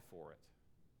died for it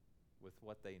with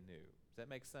what they knew? Does that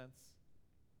make sense?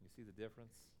 You see the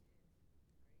difference?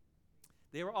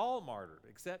 They were all martyred,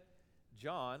 except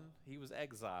John. He was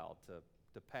exiled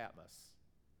to Patmos.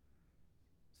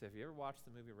 So if you ever watched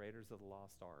the movie Raiders of the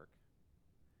Lost Ark,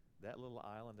 that little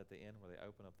island at the end where they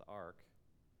open up the ark,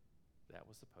 that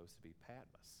was supposed to be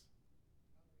Patmos.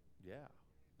 Yeah,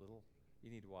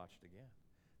 you need to watch it again.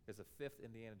 There's a 5th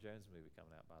Indiana Jones movie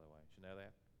coming out, by the way. Did you know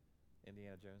that?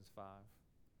 Indiana Jones 5. Oh,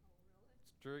 really?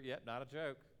 It's true. Yep, not a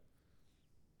joke.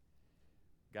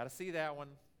 Got to see that one.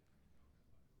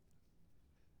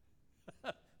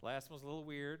 Last one's a little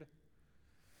weird.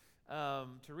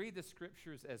 To read the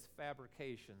scriptures as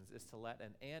fabrications is to let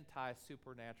an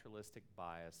anti-supernaturalistic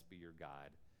bias be your guide,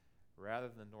 rather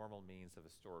than the normal means of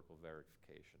historical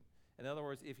verification. In other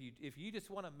words, if you just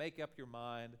want to make up your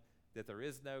mind that there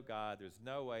is no God, there's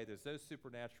no way, there's no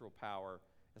supernatural power,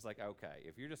 it's like, okay,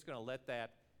 if you're just going to let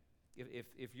that,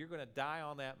 if you're going to die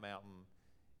on that mountain,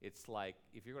 it's like,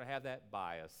 if you're going to have that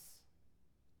bias,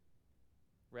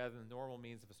 rather than normal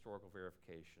means of historical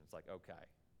verification, it's like, okay.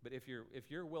 But if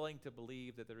you're willing to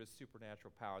believe that there is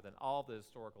supernatural power, then all the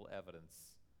historical evidence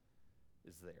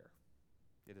is there.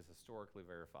 It is historically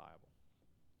verifiable.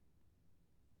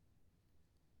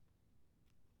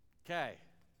 Okay.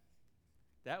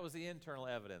 That was the internal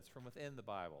evidence from within the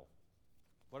Bible.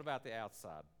 What about the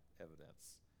outside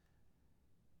evidence?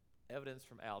 Evidence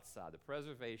from outside. The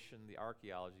preservation, the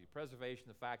archaeology. Preservation,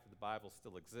 the fact that the Bible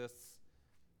still exists.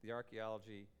 The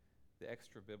archaeology, the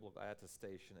extra-biblical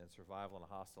attestation, and survival in a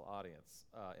hostile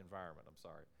environment.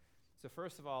 So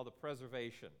first of all, the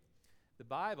preservation. The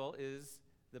Bible is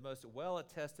the most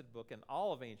well-attested book in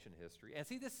all of ancient history. And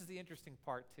see, this is the interesting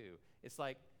part, too. It's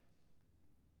like,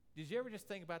 did you ever just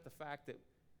think about the fact that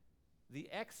the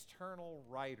external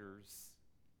writers,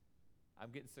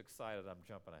 I'm getting so excited I'm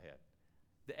jumping ahead.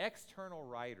 The external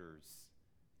writers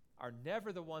are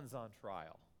never the ones on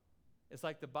trial. It's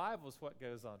like the Bible is what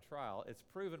goes on trial. It's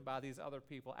proven by these other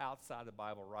people outside the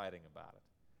Bible writing about it.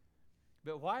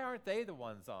 But why aren't they the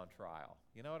ones on trial?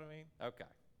 You know what I mean? Okay.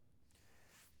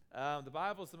 The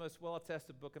Bible is the most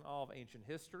well-attested book in all of ancient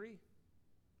history,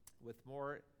 with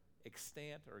more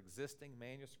extant or existing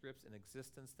manuscripts in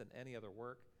existence than any other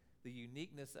work. The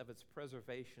uniqueness of its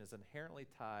preservation is inherently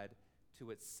tied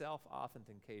to its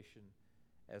self-authentication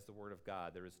as the Word of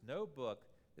God. There is no book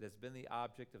that has been the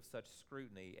object of such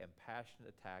scrutiny and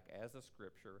passionate attack as the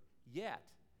Scripture, yet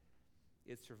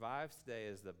it survives today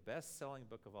as the best-selling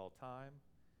book of all time,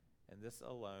 and this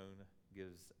alone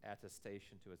gives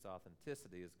attestation to its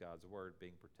authenticity as God's Word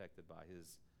being protected by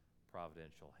His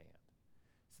providential hand.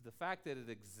 So the fact that it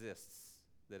exists,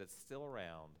 that it's still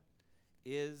around,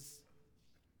 is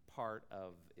part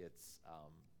of its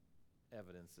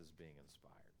evidence as being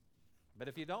inspired. But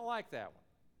if you don't like that one,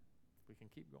 we can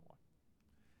keep going.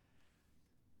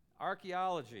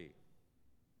 Archaeology.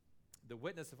 The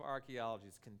witness of archaeology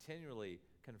has continually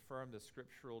confirmed the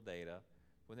scriptural data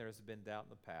when there has been doubt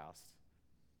in the past.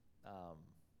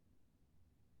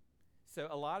 So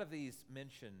a lot of these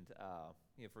mentioned,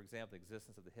 for example, the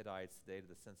existence of the Hittites, the date of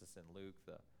the census in Luke,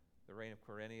 the reign of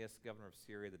Quirinius, governor of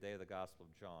Syria, the day of the Gospel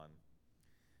of John.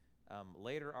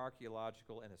 Later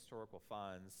archaeological and historical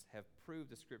finds have proved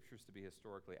the scriptures to be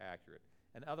historically accurate.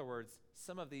 In other words,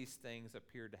 some of these things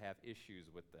appeared to have issues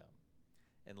with them.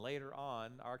 And later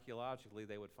on, archaeologically,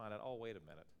 they would find out, oh, wait a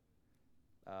minute.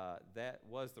 That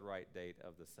was the right date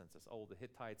of the census. Oh, the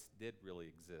Hittites did really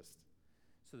exist.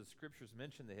 So the scriptures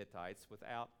mention the Hittites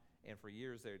without, and for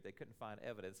years they couldn't find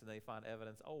evidence, and they find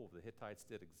evidence, oh, the Hittites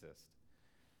did exist.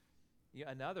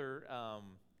 Another,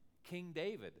 King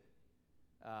David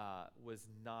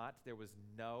there was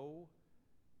no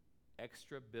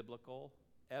extra biblical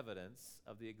evidence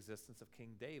of the existence of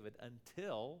King David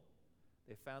until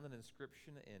they found an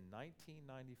inscription in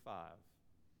 1995.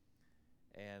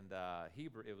 And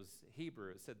Hebrew,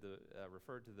 it said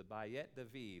referred to the Bayet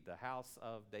David, the house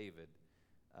of David.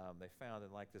 They found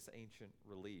in like this ancient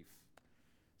relief.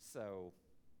 So,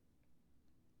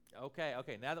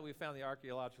 okay, now that we've found the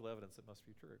archaeological evidence, it must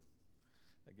be true.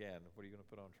 Again, what are you going to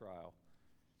put on trial?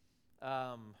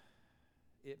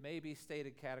 It may be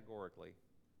stated categorically,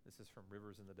 this is from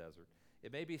Rivers in the Desert,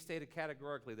 it may be stated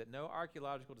categorically that no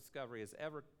archaeological discovery has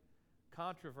ever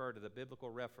controverted a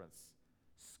biblical reference.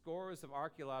 Scores of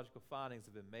archaeological findings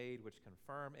have been made which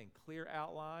confirm in clear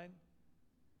outline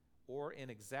or in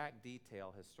exact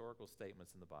detail historical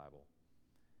statements in the Bible.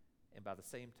 And by the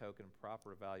same token,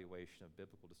 proper evaluation of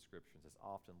biblical descriptions has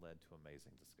often led to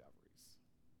amazing discoveries.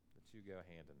 The two go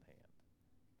hand in hand.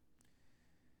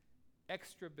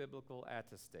 Extra biblical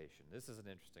attestation. This is an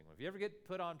interesting one. If you ever get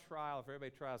put on trial, if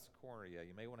everybody tries to corner you,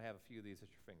 you may want to have a few of these at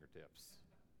your fingertips.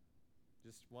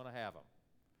 Just want to have them.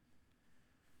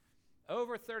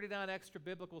 Over 39 extra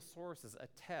biblical sources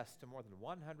attest to more than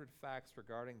 100 facts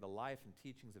regarding the life and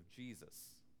teachings of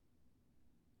Jesus.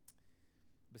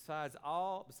 Besides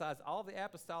all the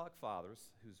apostolic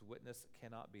fathers, whose witness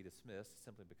cannot be dismissed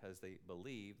simply because they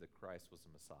believe that Christ was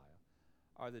the Messiah,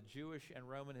 are the Jewish and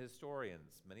Roman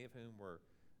historians, many of whom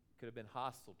could have been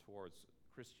hostile towards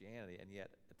Christianity and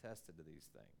yet attested to these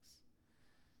things.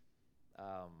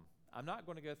 I'm not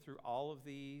going to go through all of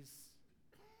these.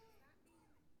 Does that mean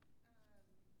the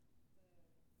prophecies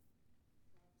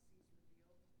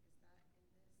revealed? Is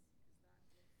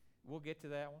that We'll get to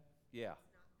that one. Yeah.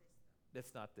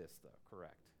 it's not this though? That's not this, though.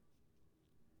 Correct.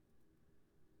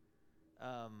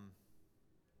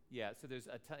 Yeah, so there's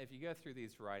a ton. If you go through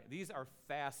these these are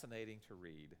fascinating to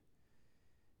read.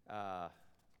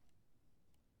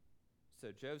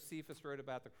 So Josephus wrote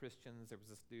about the Christians. There was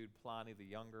this dude, Pliny the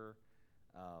Younger,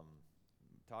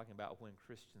 talking about when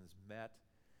Christians met.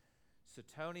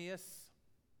 Suetonius,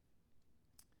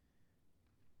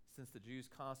 since the Jews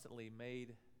constantly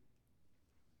made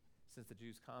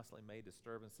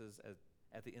disturbances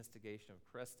at the instigation of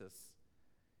Chrestus,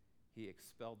 he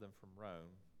expelled them from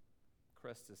Rome.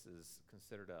 Chrestus is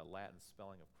considered a Latin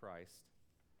spelling of Christ.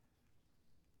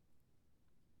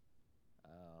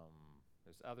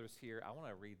 There's others here. I want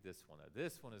to read this one.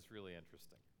 This one is really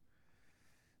interesting.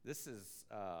 This is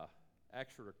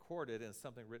actually recorded in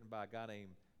something written by a guy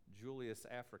named Julius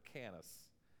Africanus.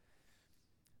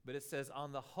 But it says,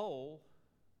 on the whole,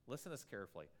 listen to this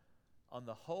carefully, on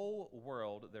the whole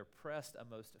world there pressed a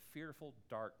most fearful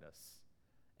darkness,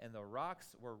 and the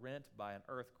rocks were rent by an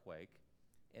earthquake,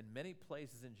 and many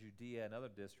places in Judea and other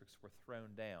districts were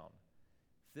thrown down.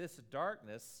 This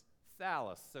darkness,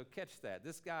 Thallus, so catch that.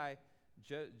 This guy,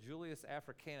 Julius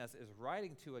Africanus, is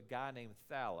writing to a guy named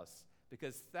Thallus,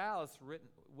 because Thallus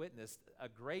witnessed a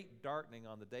great darkening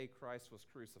on the day Christ was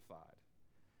crucified.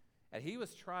 And he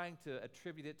was trying to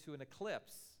attribute it to an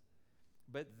eclipse.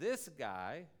 But this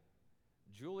guy,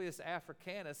 Julius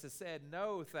Africanus, has said,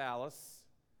 no, Thallus,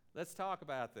 let's talk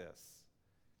about this.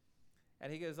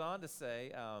 And he goes on to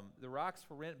say, the rocks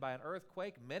were rent by an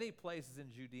earthquake. Many places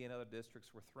in Judea and other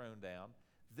districts were thrown down.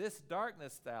 This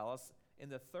darkness, Thallus, in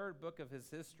the third book of his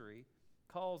history,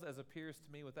 calls, as appears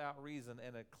to me without reason,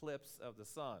 an eclipse of the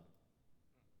sun.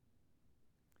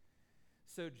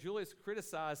 So Julius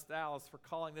criticized Thallus for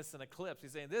calling this an eclipse.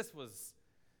 He's saying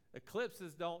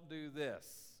eclipses don't do this,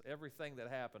 everything that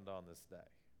happened on this day.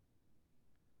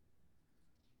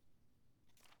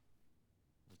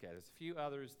 Okay, there's a few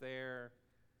others there.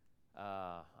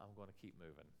 I'm going to keep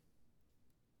moving.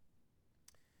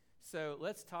 So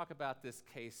let's talk about this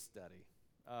case study.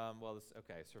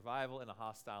 Survival in a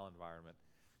hostile environment.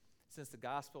 Since the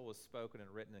gospel was spoken and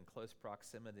written in close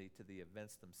proximity to the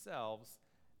events themselves,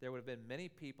 there would have been many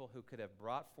people who could have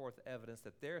brought forth evidence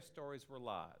that their stories were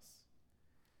lies.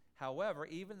 However,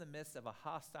 even in the midst of a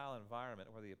hostile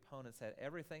environment where the opponents had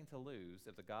everything to lose,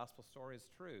 if the gospel story is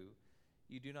true,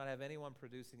 you do not have anyone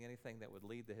producing anything that would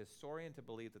lead the historian to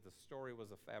believe that the story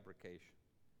was a fabrication.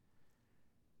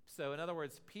 So, in other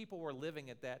words, people were living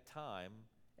at that time,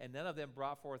 and none of them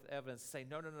brought forth evidence to say,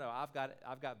 no, I've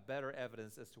got better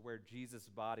evidence as to where Jesus'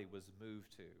 body was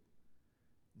moved to.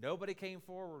 Nobody came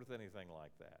forward with anything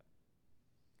like that.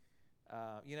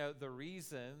 The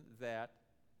reason that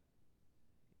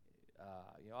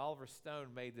Oliver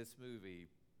Stone made this movie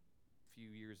a few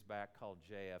years back called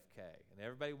JFK, and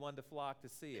everybody wanted to flock to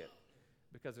see it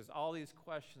because there's all these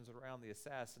questions around the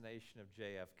assassination of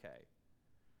JFK.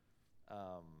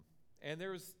 And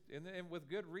with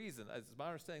good reason. It's my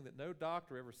understanding that no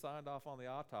doctor ever signed off on the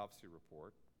autopsy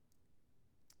report.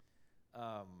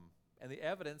 And the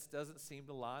evidence doesn't seem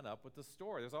to line up with the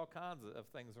story. There's all kinds of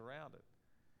things around it.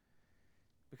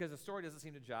 Because the story doesn't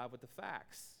seem to jive with the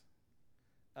facts.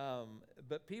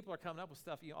 But people are coming up with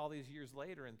stuff all these years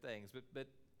later and things. But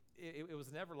it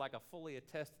was never like a fully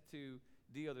attested to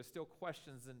deal. There's still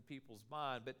questions in people's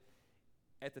mind. But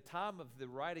at the time of the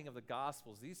writing of the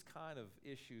Gospels, these kind of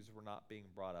issues were not being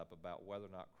brought up about whether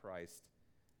or not Christ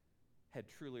had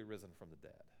truly risen from the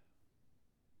dead.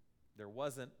 There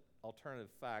wasn't alternative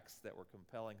facts that were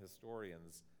compelling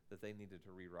historians that they needed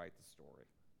to rewrite the story.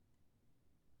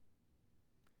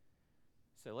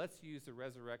 So let's use the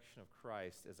resurrection of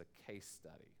Christ as a case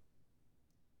study.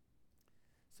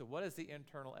 So what is the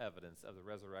internal evidence of the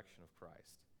resurrection of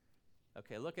Christ?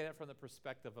 Okay, look at it from the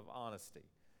perspective of honesty.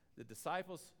 The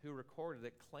disciples who recorded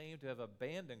it claimed to have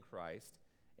abandoned Christ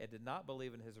and did not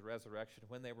believe in his resurrection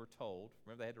when they were told.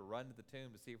 Remember, they had to run to the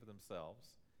tomb to see for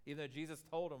themselves. Even though Jesus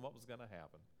told them what was going to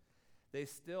happen, they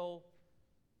still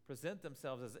present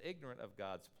themselves as ignorant of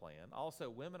God's plan. Also,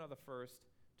 women are the first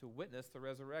to witness the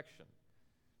resurrection.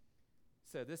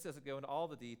 So this doesn't go into all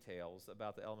the details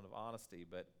about the element of honesty,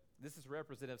 but this is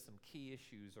representative of some key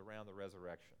issues around the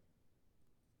resurrection.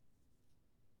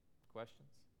 Questions?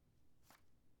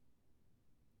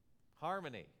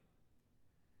 Harmony.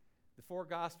 The four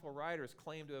gospel writers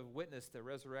claim to have witnessed the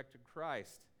resurrected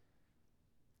Christ.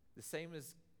 The same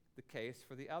is the case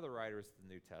for the other writers of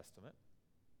the New Testament.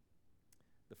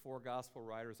 The four gospel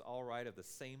writers all write of the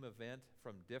same event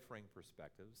from differing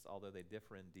perspectives, although they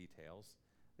differ in details.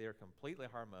 They are completely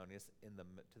harmonious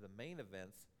to the main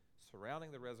events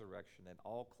surrounding the resurrection, and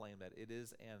all claim that it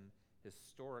is an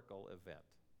historical event.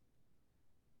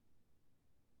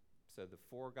 So the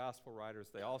four gospel writers,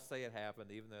 they all say it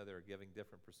happened, even though they're giving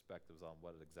different perspectives on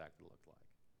what it exactly looked like.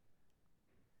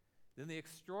 Then the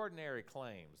extraordinary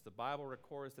claims. The Bible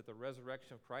records that the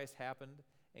resurrection of Christ happened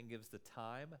and gives the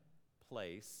time,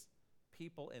 place,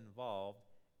 people involved,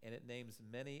 and it names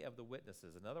many of the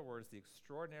witnesses. In other words, the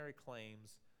extraordinary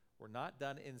claims were not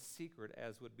done in secret,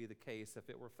 as would be the case if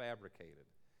it were fabricated.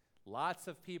 Lots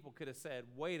of people could have said,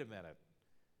 wait a minute,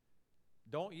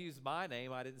 don't use my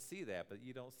name, I didn't see that, but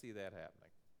you don't see that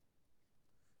happening.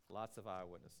 Lots of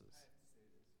eyewitnesses.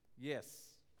 Yes.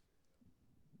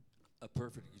 A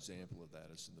perfect example of that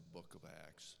is in the book of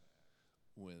Acts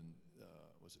when,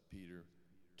 Peter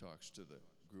talks to the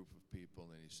group of people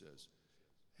and he says,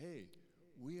 hey,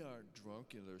 we aren't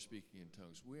drunk, and they're speaking in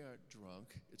tongues. We aren't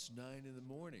drunk. It's 9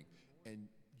 a.m, and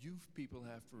you people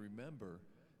have to remember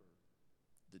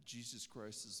that Jesus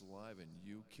Christ is alive, and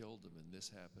you killed him, and this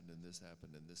happened, and this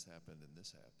happened, and this happened, and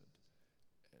this happened.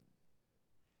 And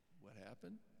what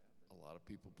happened? A lot of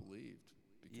people believed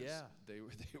because they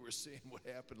were seeing what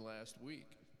happened last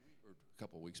week or a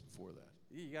couple of weeks before that.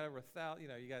 You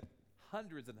got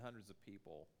hundreds and hundreds of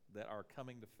people that are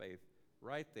coming to faith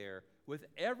right there with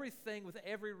everything, with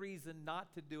every reason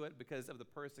not to do it because of the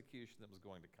persecution that was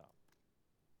going to come.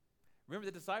 Remember,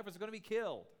 the disciples are going to be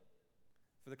killed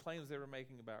for the claims they were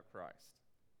making about Christ.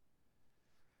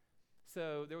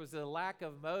 So there was a lack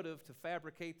of motive to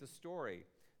fabricate the story.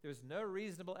 There's no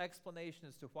reasonable explanation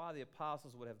as to why the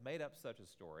apostles would have made up such a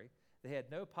story. They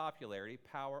had no popularity,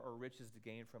 power, or riches to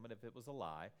gain from it if it was a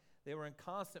lie. They were in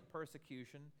constant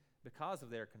persecution because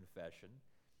of their confession.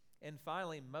 And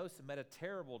finally, most met a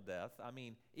terrible death. I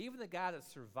mean, even the guy that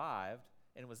survived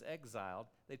and was exiled,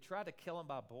 they tried to kill him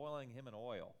by boiling him in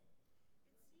oil.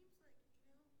 It seems like,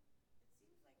 they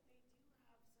do have some people that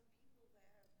have come up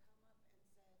and said,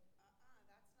 that's not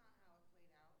how it played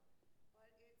out. But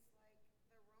it's like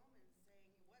the Romans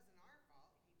saying it wasn't our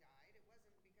fault he died, it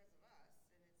wasn't because of us.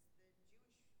 And it's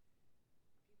the Jewish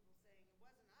people saying it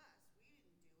wasn't us, we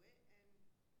didn't do it,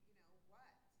 and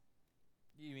what?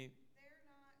 You mean, They're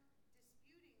not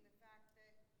disputing the fact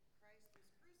that Christ was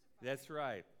crucified. that's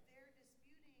right. They're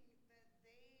disputing that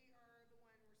they are the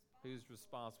one responsible. Who's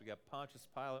responsible? We got Pontius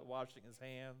Pilate washing his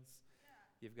hands.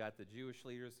 Yeah. You've got the Jewish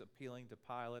leaders appealing to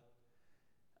Pilate.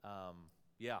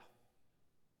 Yeah.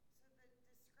 So the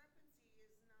discrepancy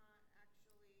is not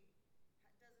actually,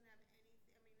 doesn't have anything,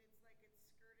 I mean, it's like it's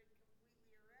skirted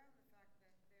completely around the fact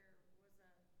that there was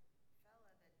a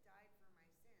fella that died for my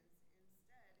sins.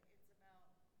 Instead, it's about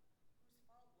whose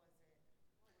fault was it?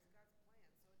 What was God's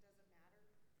plan? So it doesn't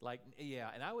matter? Yeah,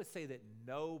 and I would say that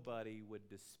nobody would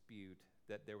dispute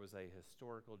that there was a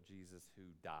historical Jesus who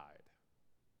died.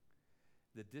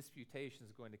 The disputation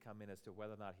is going to come in as to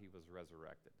whether or not he was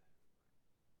resurrected.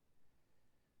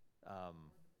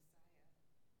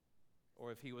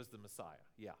 Or if he was the Messiah.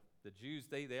 Yeah. The Jews,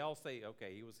 they all say,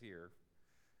 okay, he was here,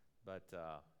 but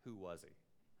who was he?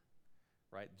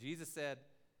 Right? Jesus said,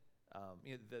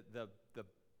 the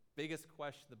biggest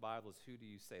question in the Bible is, who do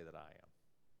you say that I am?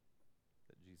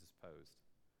 That Jesus posed.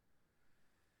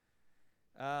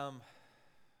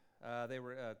 They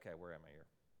were, okay, where am I here?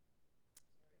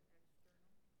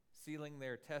 Sealing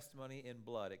their testimony in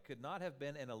blood. It could not have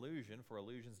been an illusion, for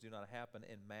illusions do not happen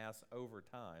in mass over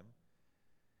time.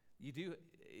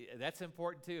 That's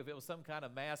important too. If it was some kind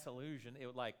of mass illusion,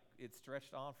 it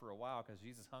stretched on for a while because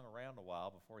Jesus hung around a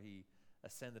while before he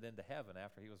ascended into heaven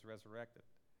after he was resurrected.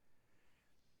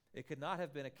 It could not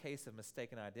have been a case of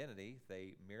mistaken identity.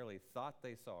 They merely thought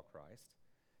they saw Christ,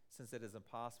 since it is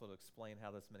impossible to explain how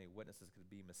this many witnesses could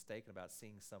be mistaken about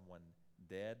seeing someone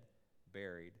dead,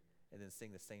 buried, and then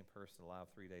seeing the same person alive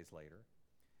 3 days later.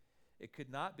 It could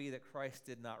not be that Christ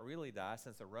did not really die,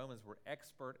 since the Romans were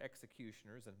expert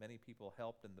executioners and many people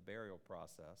helped in the burial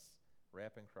process,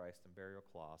 wrapping Christ in burial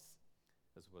cloths,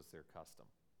 as was their custom.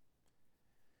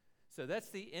 So that's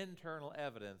the internal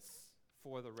evidence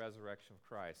for the resurrection of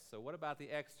Christ. So what about the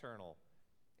external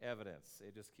evidence?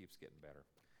 It just keeps getting better.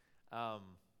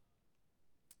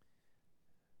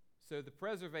 So the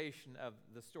preservation of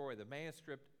the story, the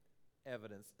manuscript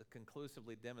evidence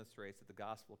conclusively demonstrates that the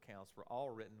gospel accounts were all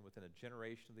written within a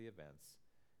generation of the events,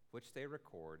 which they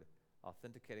record,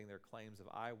 authenticating their claims of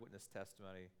eyewitness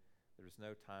testimony. There was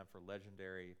no time for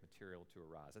legendary material to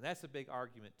arise. And that's a big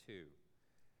argument too,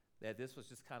 that this was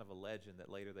just kind of a legend that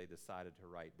later they decided to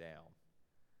write down.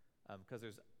 Because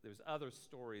there's other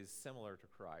stories similar to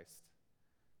Christ,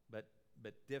 but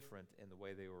different in the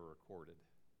way they were recorded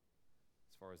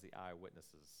as far as the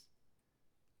eyewitnesses.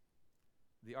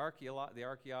 The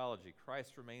archaeology,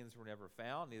 Christ's remains were never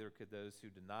found, neither could those who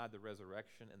denied the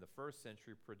resurrection in the first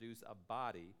century produce a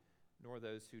body, nor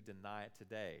those who deny it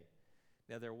today.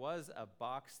 Now there was a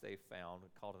box they found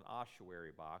called an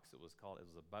ossuary box. It was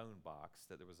a bone box,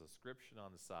 that there was an inscription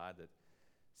on the side that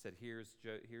said, here's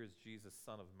Jesus,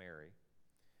 son of Mary.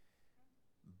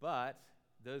 But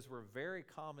those were very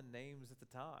common names at the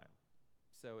time.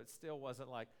 So it still wasn't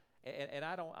like, and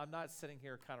I'm not sitting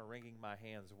here kind of wringing my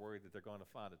hands worried that they're going to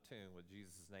find a tomb with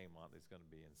Jesus' name on it that's going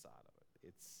to be inside of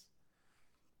it.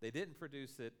 They didn't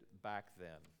produce it back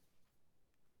then.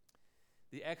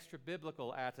 The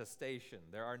extra-biblical attestation.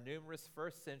 There are numerous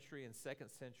first century and second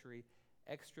century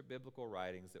extra-biblical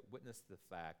writings that witness the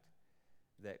fact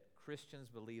that Christians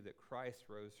believe that Christ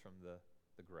rose from the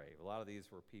grave. A lot of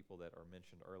these were people that are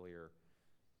mentioned earlier.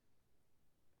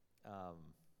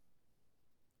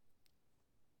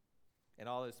 And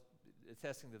all this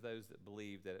attesting to those that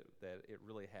believe that it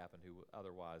really happened, who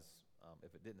otherwise,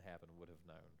 if it didn't happen, would have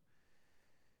known.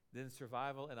 Then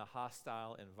survival in a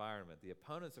hostile environment. The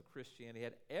opponents of Christianity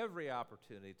had every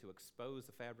opportunity to expose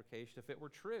the fabrication if it were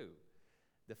true.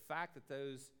 The fact that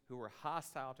those who were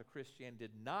hostile to Christianity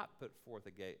did not put forth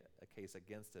a case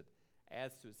against it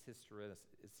adds to its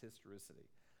historicity.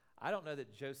 I don't know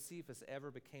that Josephus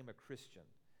ever became a Christian,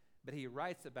 but he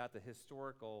writes about the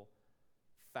historical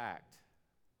fact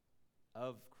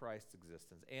of Christ's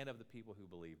existence and of the people who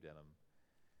believed in him.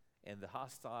 And the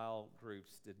hostile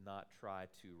groups did not try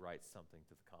to write something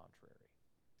to the contrary.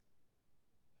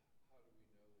 How do we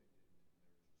know they didn't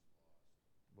and they're just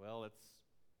lost? Well,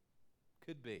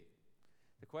 could be.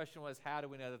 The question was, how do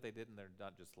we know that they didn't? They're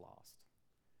not just lost.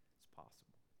 It's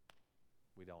possible.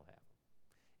 We don't have them.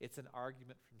 It's an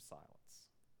argument from silence.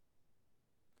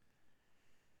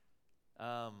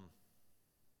 I'm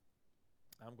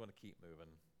going to keep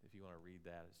moving. If you want to read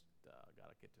that, I've got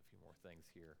to get to a few more things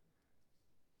here.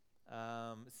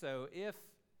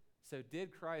 So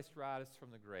did Christ rise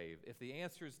from the grave? If the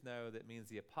answer is no, that means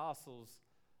the apostles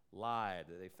lied,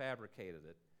 that they fabricated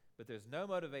it. But there's no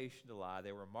motivation to lie.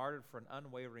 They were martyred for an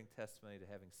unwavering testimony to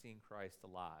having seen Christ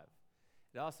alive.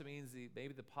 It also means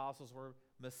maybe the apostles were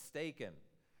mistaken.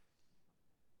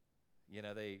 You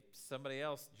know,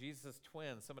 Jesus'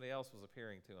 twin, somebody else was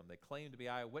appearing to them. They claimed to be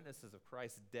eyewitnesses of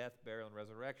Christ's death, burial, and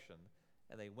resurrection,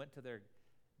 and they went to their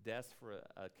deaths for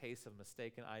a case of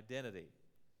mistaken identity.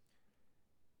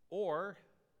 Or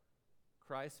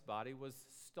Christ's body was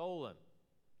stolen,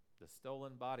 the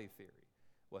stolen body theory.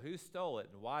 Well, who stole it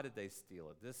and why did they steal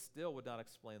it? This still would not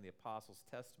explain the apostles'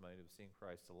 testimony of seeing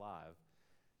Christ alive.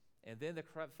 And then the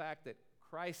fact that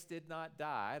Christ did not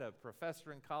die. I had a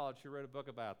professor in college who wrote a book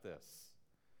about this.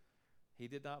 He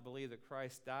did not believe that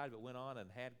Christ died, but went on and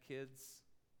had kids.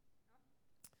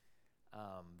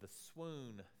 The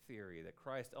swoon theory, that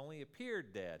Christ only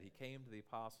appeared dead. He came to the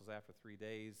apostles after 3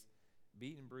 days,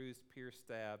 beaten, bruised, pierced,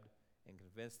 stabbed, and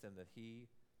convinced them that he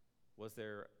was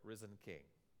their risen king.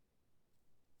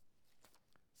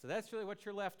 So that's really what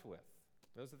you're left with.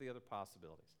 Those are the other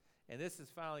possibilities. And this is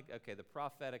finally, the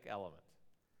prophetic element.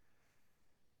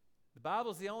 The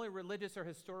Bible is the only religious or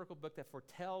historical book that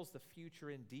foretells the future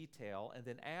in detail and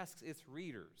then asks its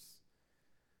readers.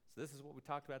 So this is what we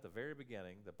talked about at the very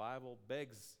beginning. The Bible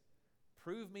begs,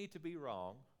 prove me to be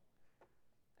wrong.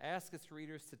 Ask its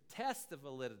readers to test the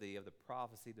validity of the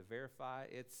prophecy to verify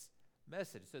its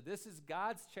message. So this is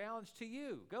God's challenge to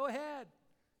you. Go ahead.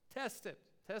 Test it.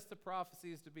 Test the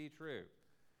prophecies to be true.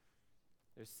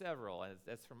 There's several, and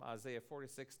that's from Isaiah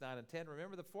 46, 9 and 10.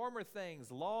 Remember the former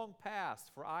things long past,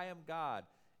 for I am God,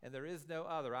 and there is no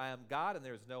other. I am God, and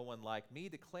there is no one like me,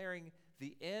 declaring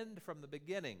the end from the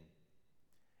beginning,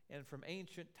 and from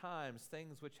ancient times,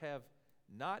 things which have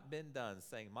not been done,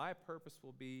 saying, my purpose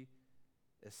will be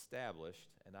established,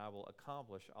 and I will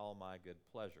accomplish all my good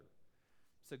pleasure.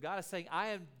 So God is saying, I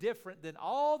am different than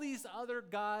all these other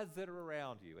gods that are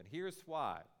around you, and here's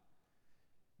why.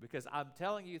 Because I'm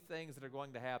telling you things that are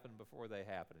going to happen before they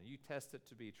happen, and you test it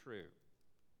to be true.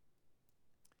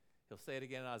 He'll say it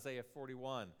again in Isaiah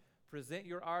 41. Present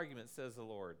your argument, says the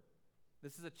Lord.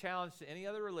 This is a challenge to any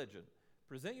other religion.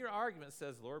 Present your argument,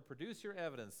 says the Lord. Produce your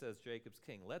evidence, says Jacob's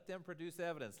king. Let them produce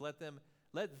evidence. Let them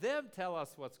tell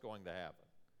us what's going to happen.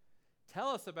 Tell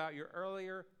us about your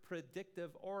earlier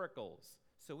predictive oracles,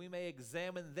 so we may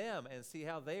examine them and see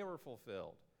how they were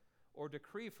fulfilled, or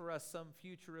decree for us some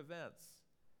future events.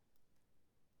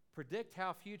 Predict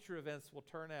how future events will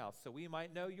turn out, so we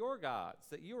might know your gods,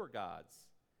 that you are gods.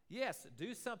 Yes,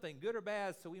 do something, good or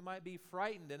bad, so we might be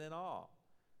frightened and in awe.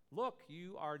 Look,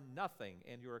 you are nothing,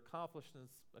 and your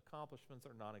accomplishments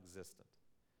are non-existent.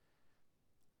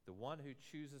 The one who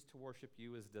chooses to worship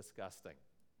you is disgusting.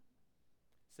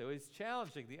 So he's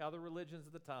challenging the other religions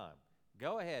of the time.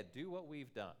 Go ahead, do what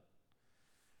we've done.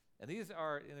 And there's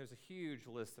a huge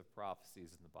list of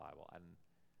prophecies in the Bible. And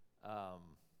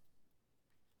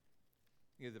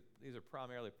these are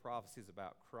primarily prophecies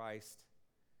about Christ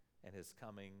and his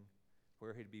coming,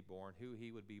 where he'd be born, who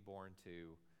he would be born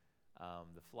to,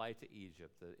 the flight to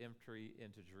Egypt, the entry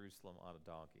into Jerusalem on a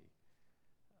donkey,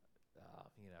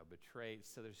 betrayed.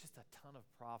 So there's just a ton of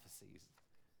prophecies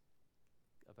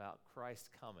about Christ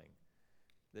coming.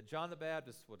 That John the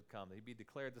Baptist would come, that he'd be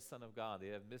declared the Son of God,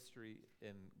 they'd have mystery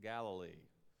in Galilee,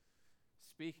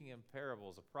 speaking in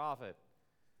parables, a prophet.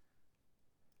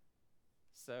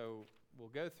 So we'll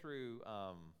go through,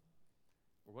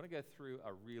 we're going to go through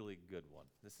a really good one.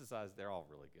 They're all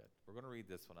really good. We're going to read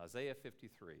this one, Isaiah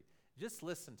 53. Just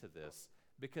listen to this,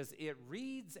 because it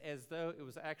reads as though it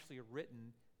was actually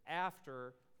written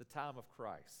after the time of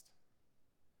Christ.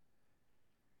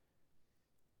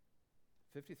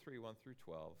 53, 1 through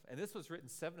 12. And this was written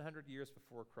 700 years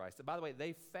before Christ. And by the way,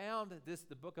 they found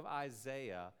the book of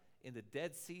Isaiah, in the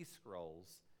Dead Sea Scrolls,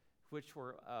 which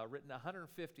were written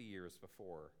 150 years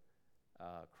before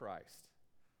Christ.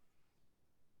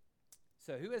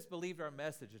 So who has believed our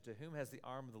message, and to whom has the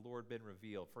arm of the Lord been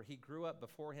revealed? For he grew up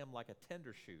before him like a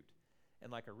tender shoot,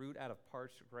 and like a root out of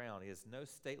parched ground. He has no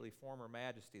stately form or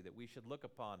majesty that we should look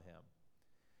upon him,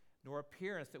 nor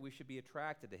appearance that we should be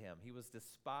attracted to him. He was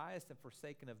despised and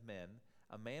forsaken of men,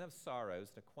 a man of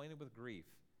sorrows and acquainted with grief.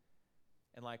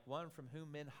 And like one from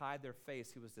whom men hide their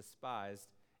face, he was despised,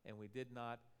 and we did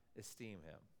not esteem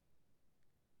him.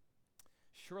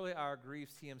 Surely our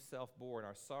griefs he himself bore, and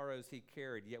our sorrows he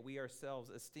carried, yet we ourselves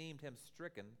esteemed him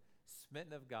stricken,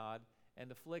 smitten of God,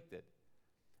 and afflicted.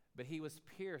 But he was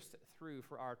pierced through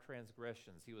for our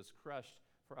transgressions. He was crushed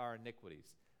for our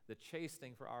iniquities. The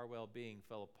chastening for our well-being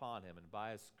fell upon him, and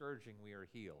by his scourging we are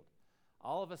healed.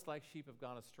 All of us like sheep have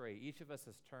gone astray. Each of us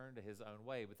has turned to his own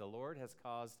way, but the Lord has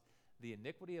caused the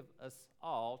iniquity of us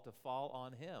all to fall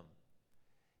on him.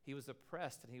 He was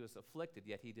oppressed and he was afflicted,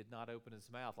 yet he did not open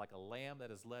his mouth. Like a lamb that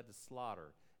is led to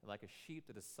slaughter, and like a sheep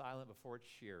that is silent before its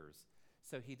shearers.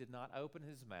 So he did not open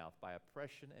his mouth. By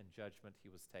oppression and judgment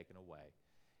he was taken away.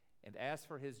 And as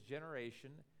for his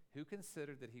generation, who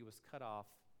considered that he was cut off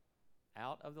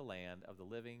out of the land of the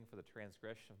living for the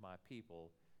transgression of my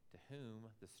people, to whom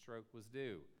the stroke was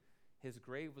due? His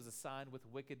grave was assigned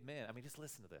with wicked men. I mean, just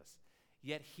listen to this.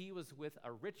 Yet he was with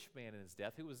a rich man in his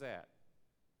death. Who was that?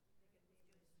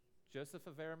 Joseph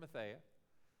of Arimathea.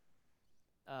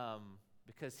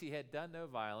 Because he had done no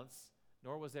violence,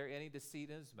 nor was there any deceit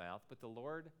in his mouth, but the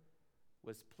Lord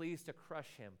was pleased to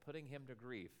crush him, putting him to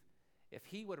grief. If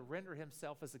he would render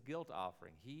himself as a guilt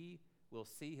offering, he will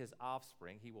see his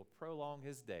offspring. He will prolong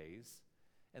his days,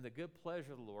 and the good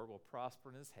pleasure of the Lord will prosper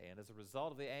in his hand. As a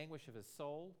result of the anguish of his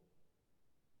soul,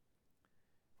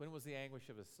 when was the anguish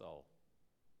of his soul?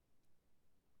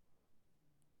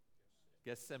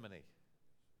 Gethsemane.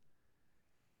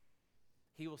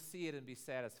 He will see it and be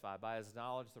satisfied. By his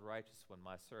knowledge, the righteous one,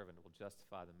 my servant, will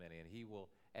justify the many, and he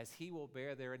will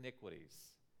bear their iniquities.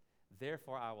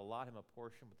 Therefore, I will allot him a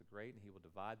portion with the great, and he will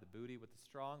divide the booty with the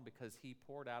strong, because he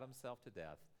poured out himself to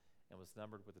death and was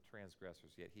numbered with the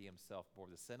transgressors. Yet he himself bore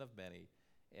the sin of many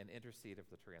and interceded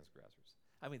for the transgressors.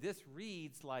 I mean, this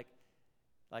reads like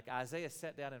Isaiah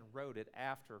sat down and wrote it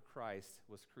after Christ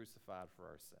was crucified for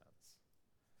our sins.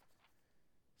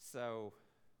 So,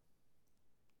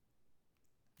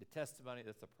 the testimony,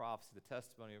 that's a prophecy, the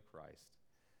testimony of Christ.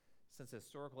 Since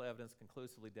historical evidence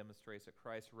conclusively demonstrates that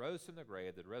Christ rose from the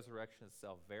grave, the resurrection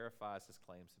itself verifies his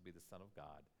claims to be the Son of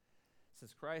God.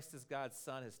 Since Christ is God's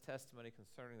Son, his testimony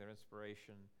concerning their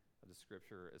inspiration of the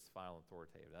Scripture is final and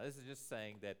authoritative. Now, this is just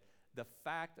saying that the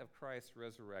fact of Christ's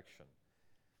resurrection,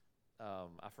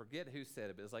 I forget who said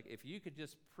it, but it's like if you could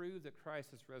just prove that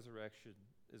Christ's resurrection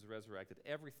is resurrected,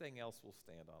 everything else will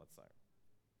stand on its own.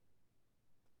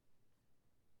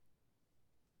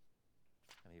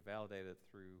 And he validated it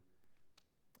through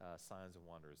signs and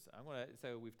wonders.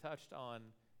 So we've touched on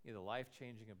the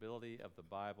life-changing ability of the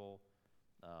Bible.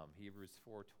 Hebrews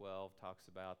 4:12 talks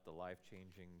about the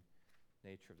life-changing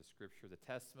nature of the Scripture, the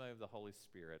testimony of the Holy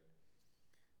Spirit.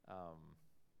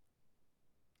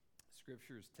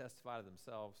 Scriptures testify to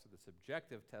themselves to the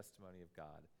subjective testimony of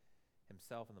God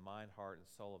himself in the mind, heart, and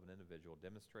soul of an individual,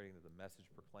 demonstrating that the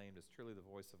message proclaimed is truly the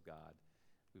voice of God.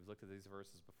 We've looked at these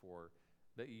verses before.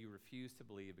 But you refuse to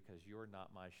believe because you are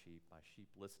not my sheep. My sheep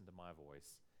listen to my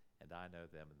voice, and I know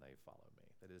them, and they follow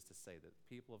me. That is to say that the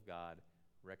people of God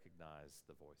recognize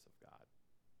the voice of God.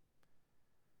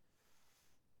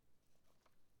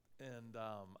 And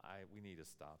we need to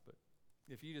stop. But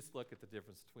if you just look at the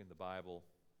difference between the Bible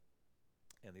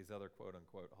and these other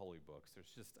quote-unquote holy books,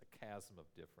 there's just a chasm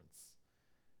of difference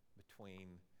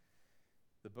between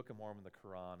the Book of Mormon, the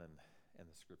Quran, and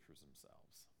the Scriptures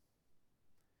themselves.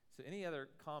 So any other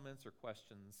comments or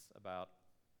questions about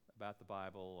the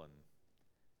Bible? And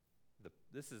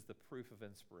this is the proof of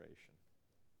inspiration.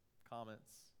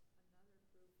 Comments? Another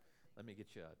proof, I think. Let me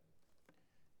get you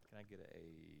can I get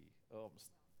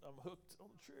I'm hooked on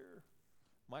the chair.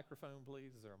 Microphone,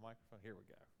 please. Is there a microphone? Here we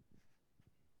go.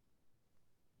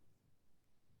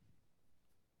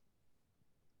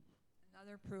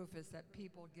 Another proof is that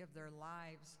people give their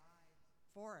lives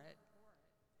for it.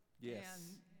 Yes.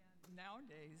 And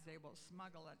nowadays, they will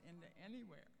smuggle it into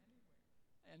anywhere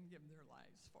and give their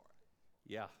lives for it.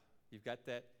 Yeah. You've got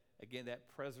that, again, that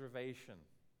preservation,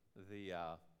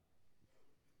 the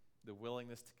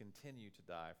willingness to continue to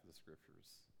die for the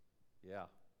Scriptures. Yeah,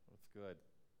 that's good.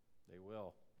 They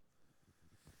will.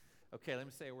 Okay, let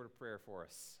me say a word of prayer for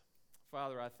us.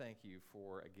 Father, I thank you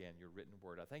for, again, your written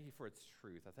word. I thank you for its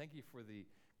truth. I thank you for the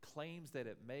claims that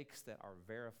it makes that are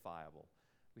verifiable.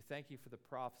 We thank you for the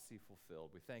prophecy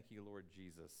fulfilled. We thank you, Lord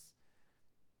Jesus,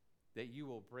 that you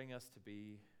will bring us to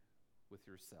be with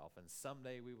yourself, and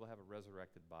someday we will have a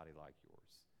resurrected body like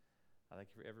yours. I thank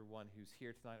you for everyone who's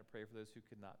here tonight. I pray for those who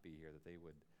could not be here, that they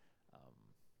would,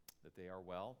 that they are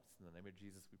well. It's in the name of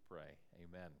Jesus we pray.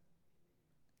 Amen.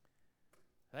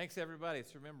 Thanks, everybody.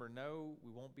 So remember, no,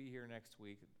 we won't be here next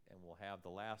week, and we'll have the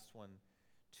last one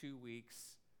 2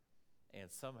 weeks,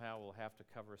 and somehow we'll have to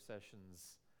cover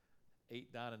sessions 8,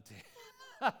 9, and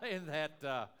 10. In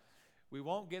that we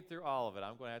won't get through all of it.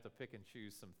 I'm going to have to pick and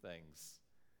choose some things.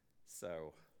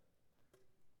 So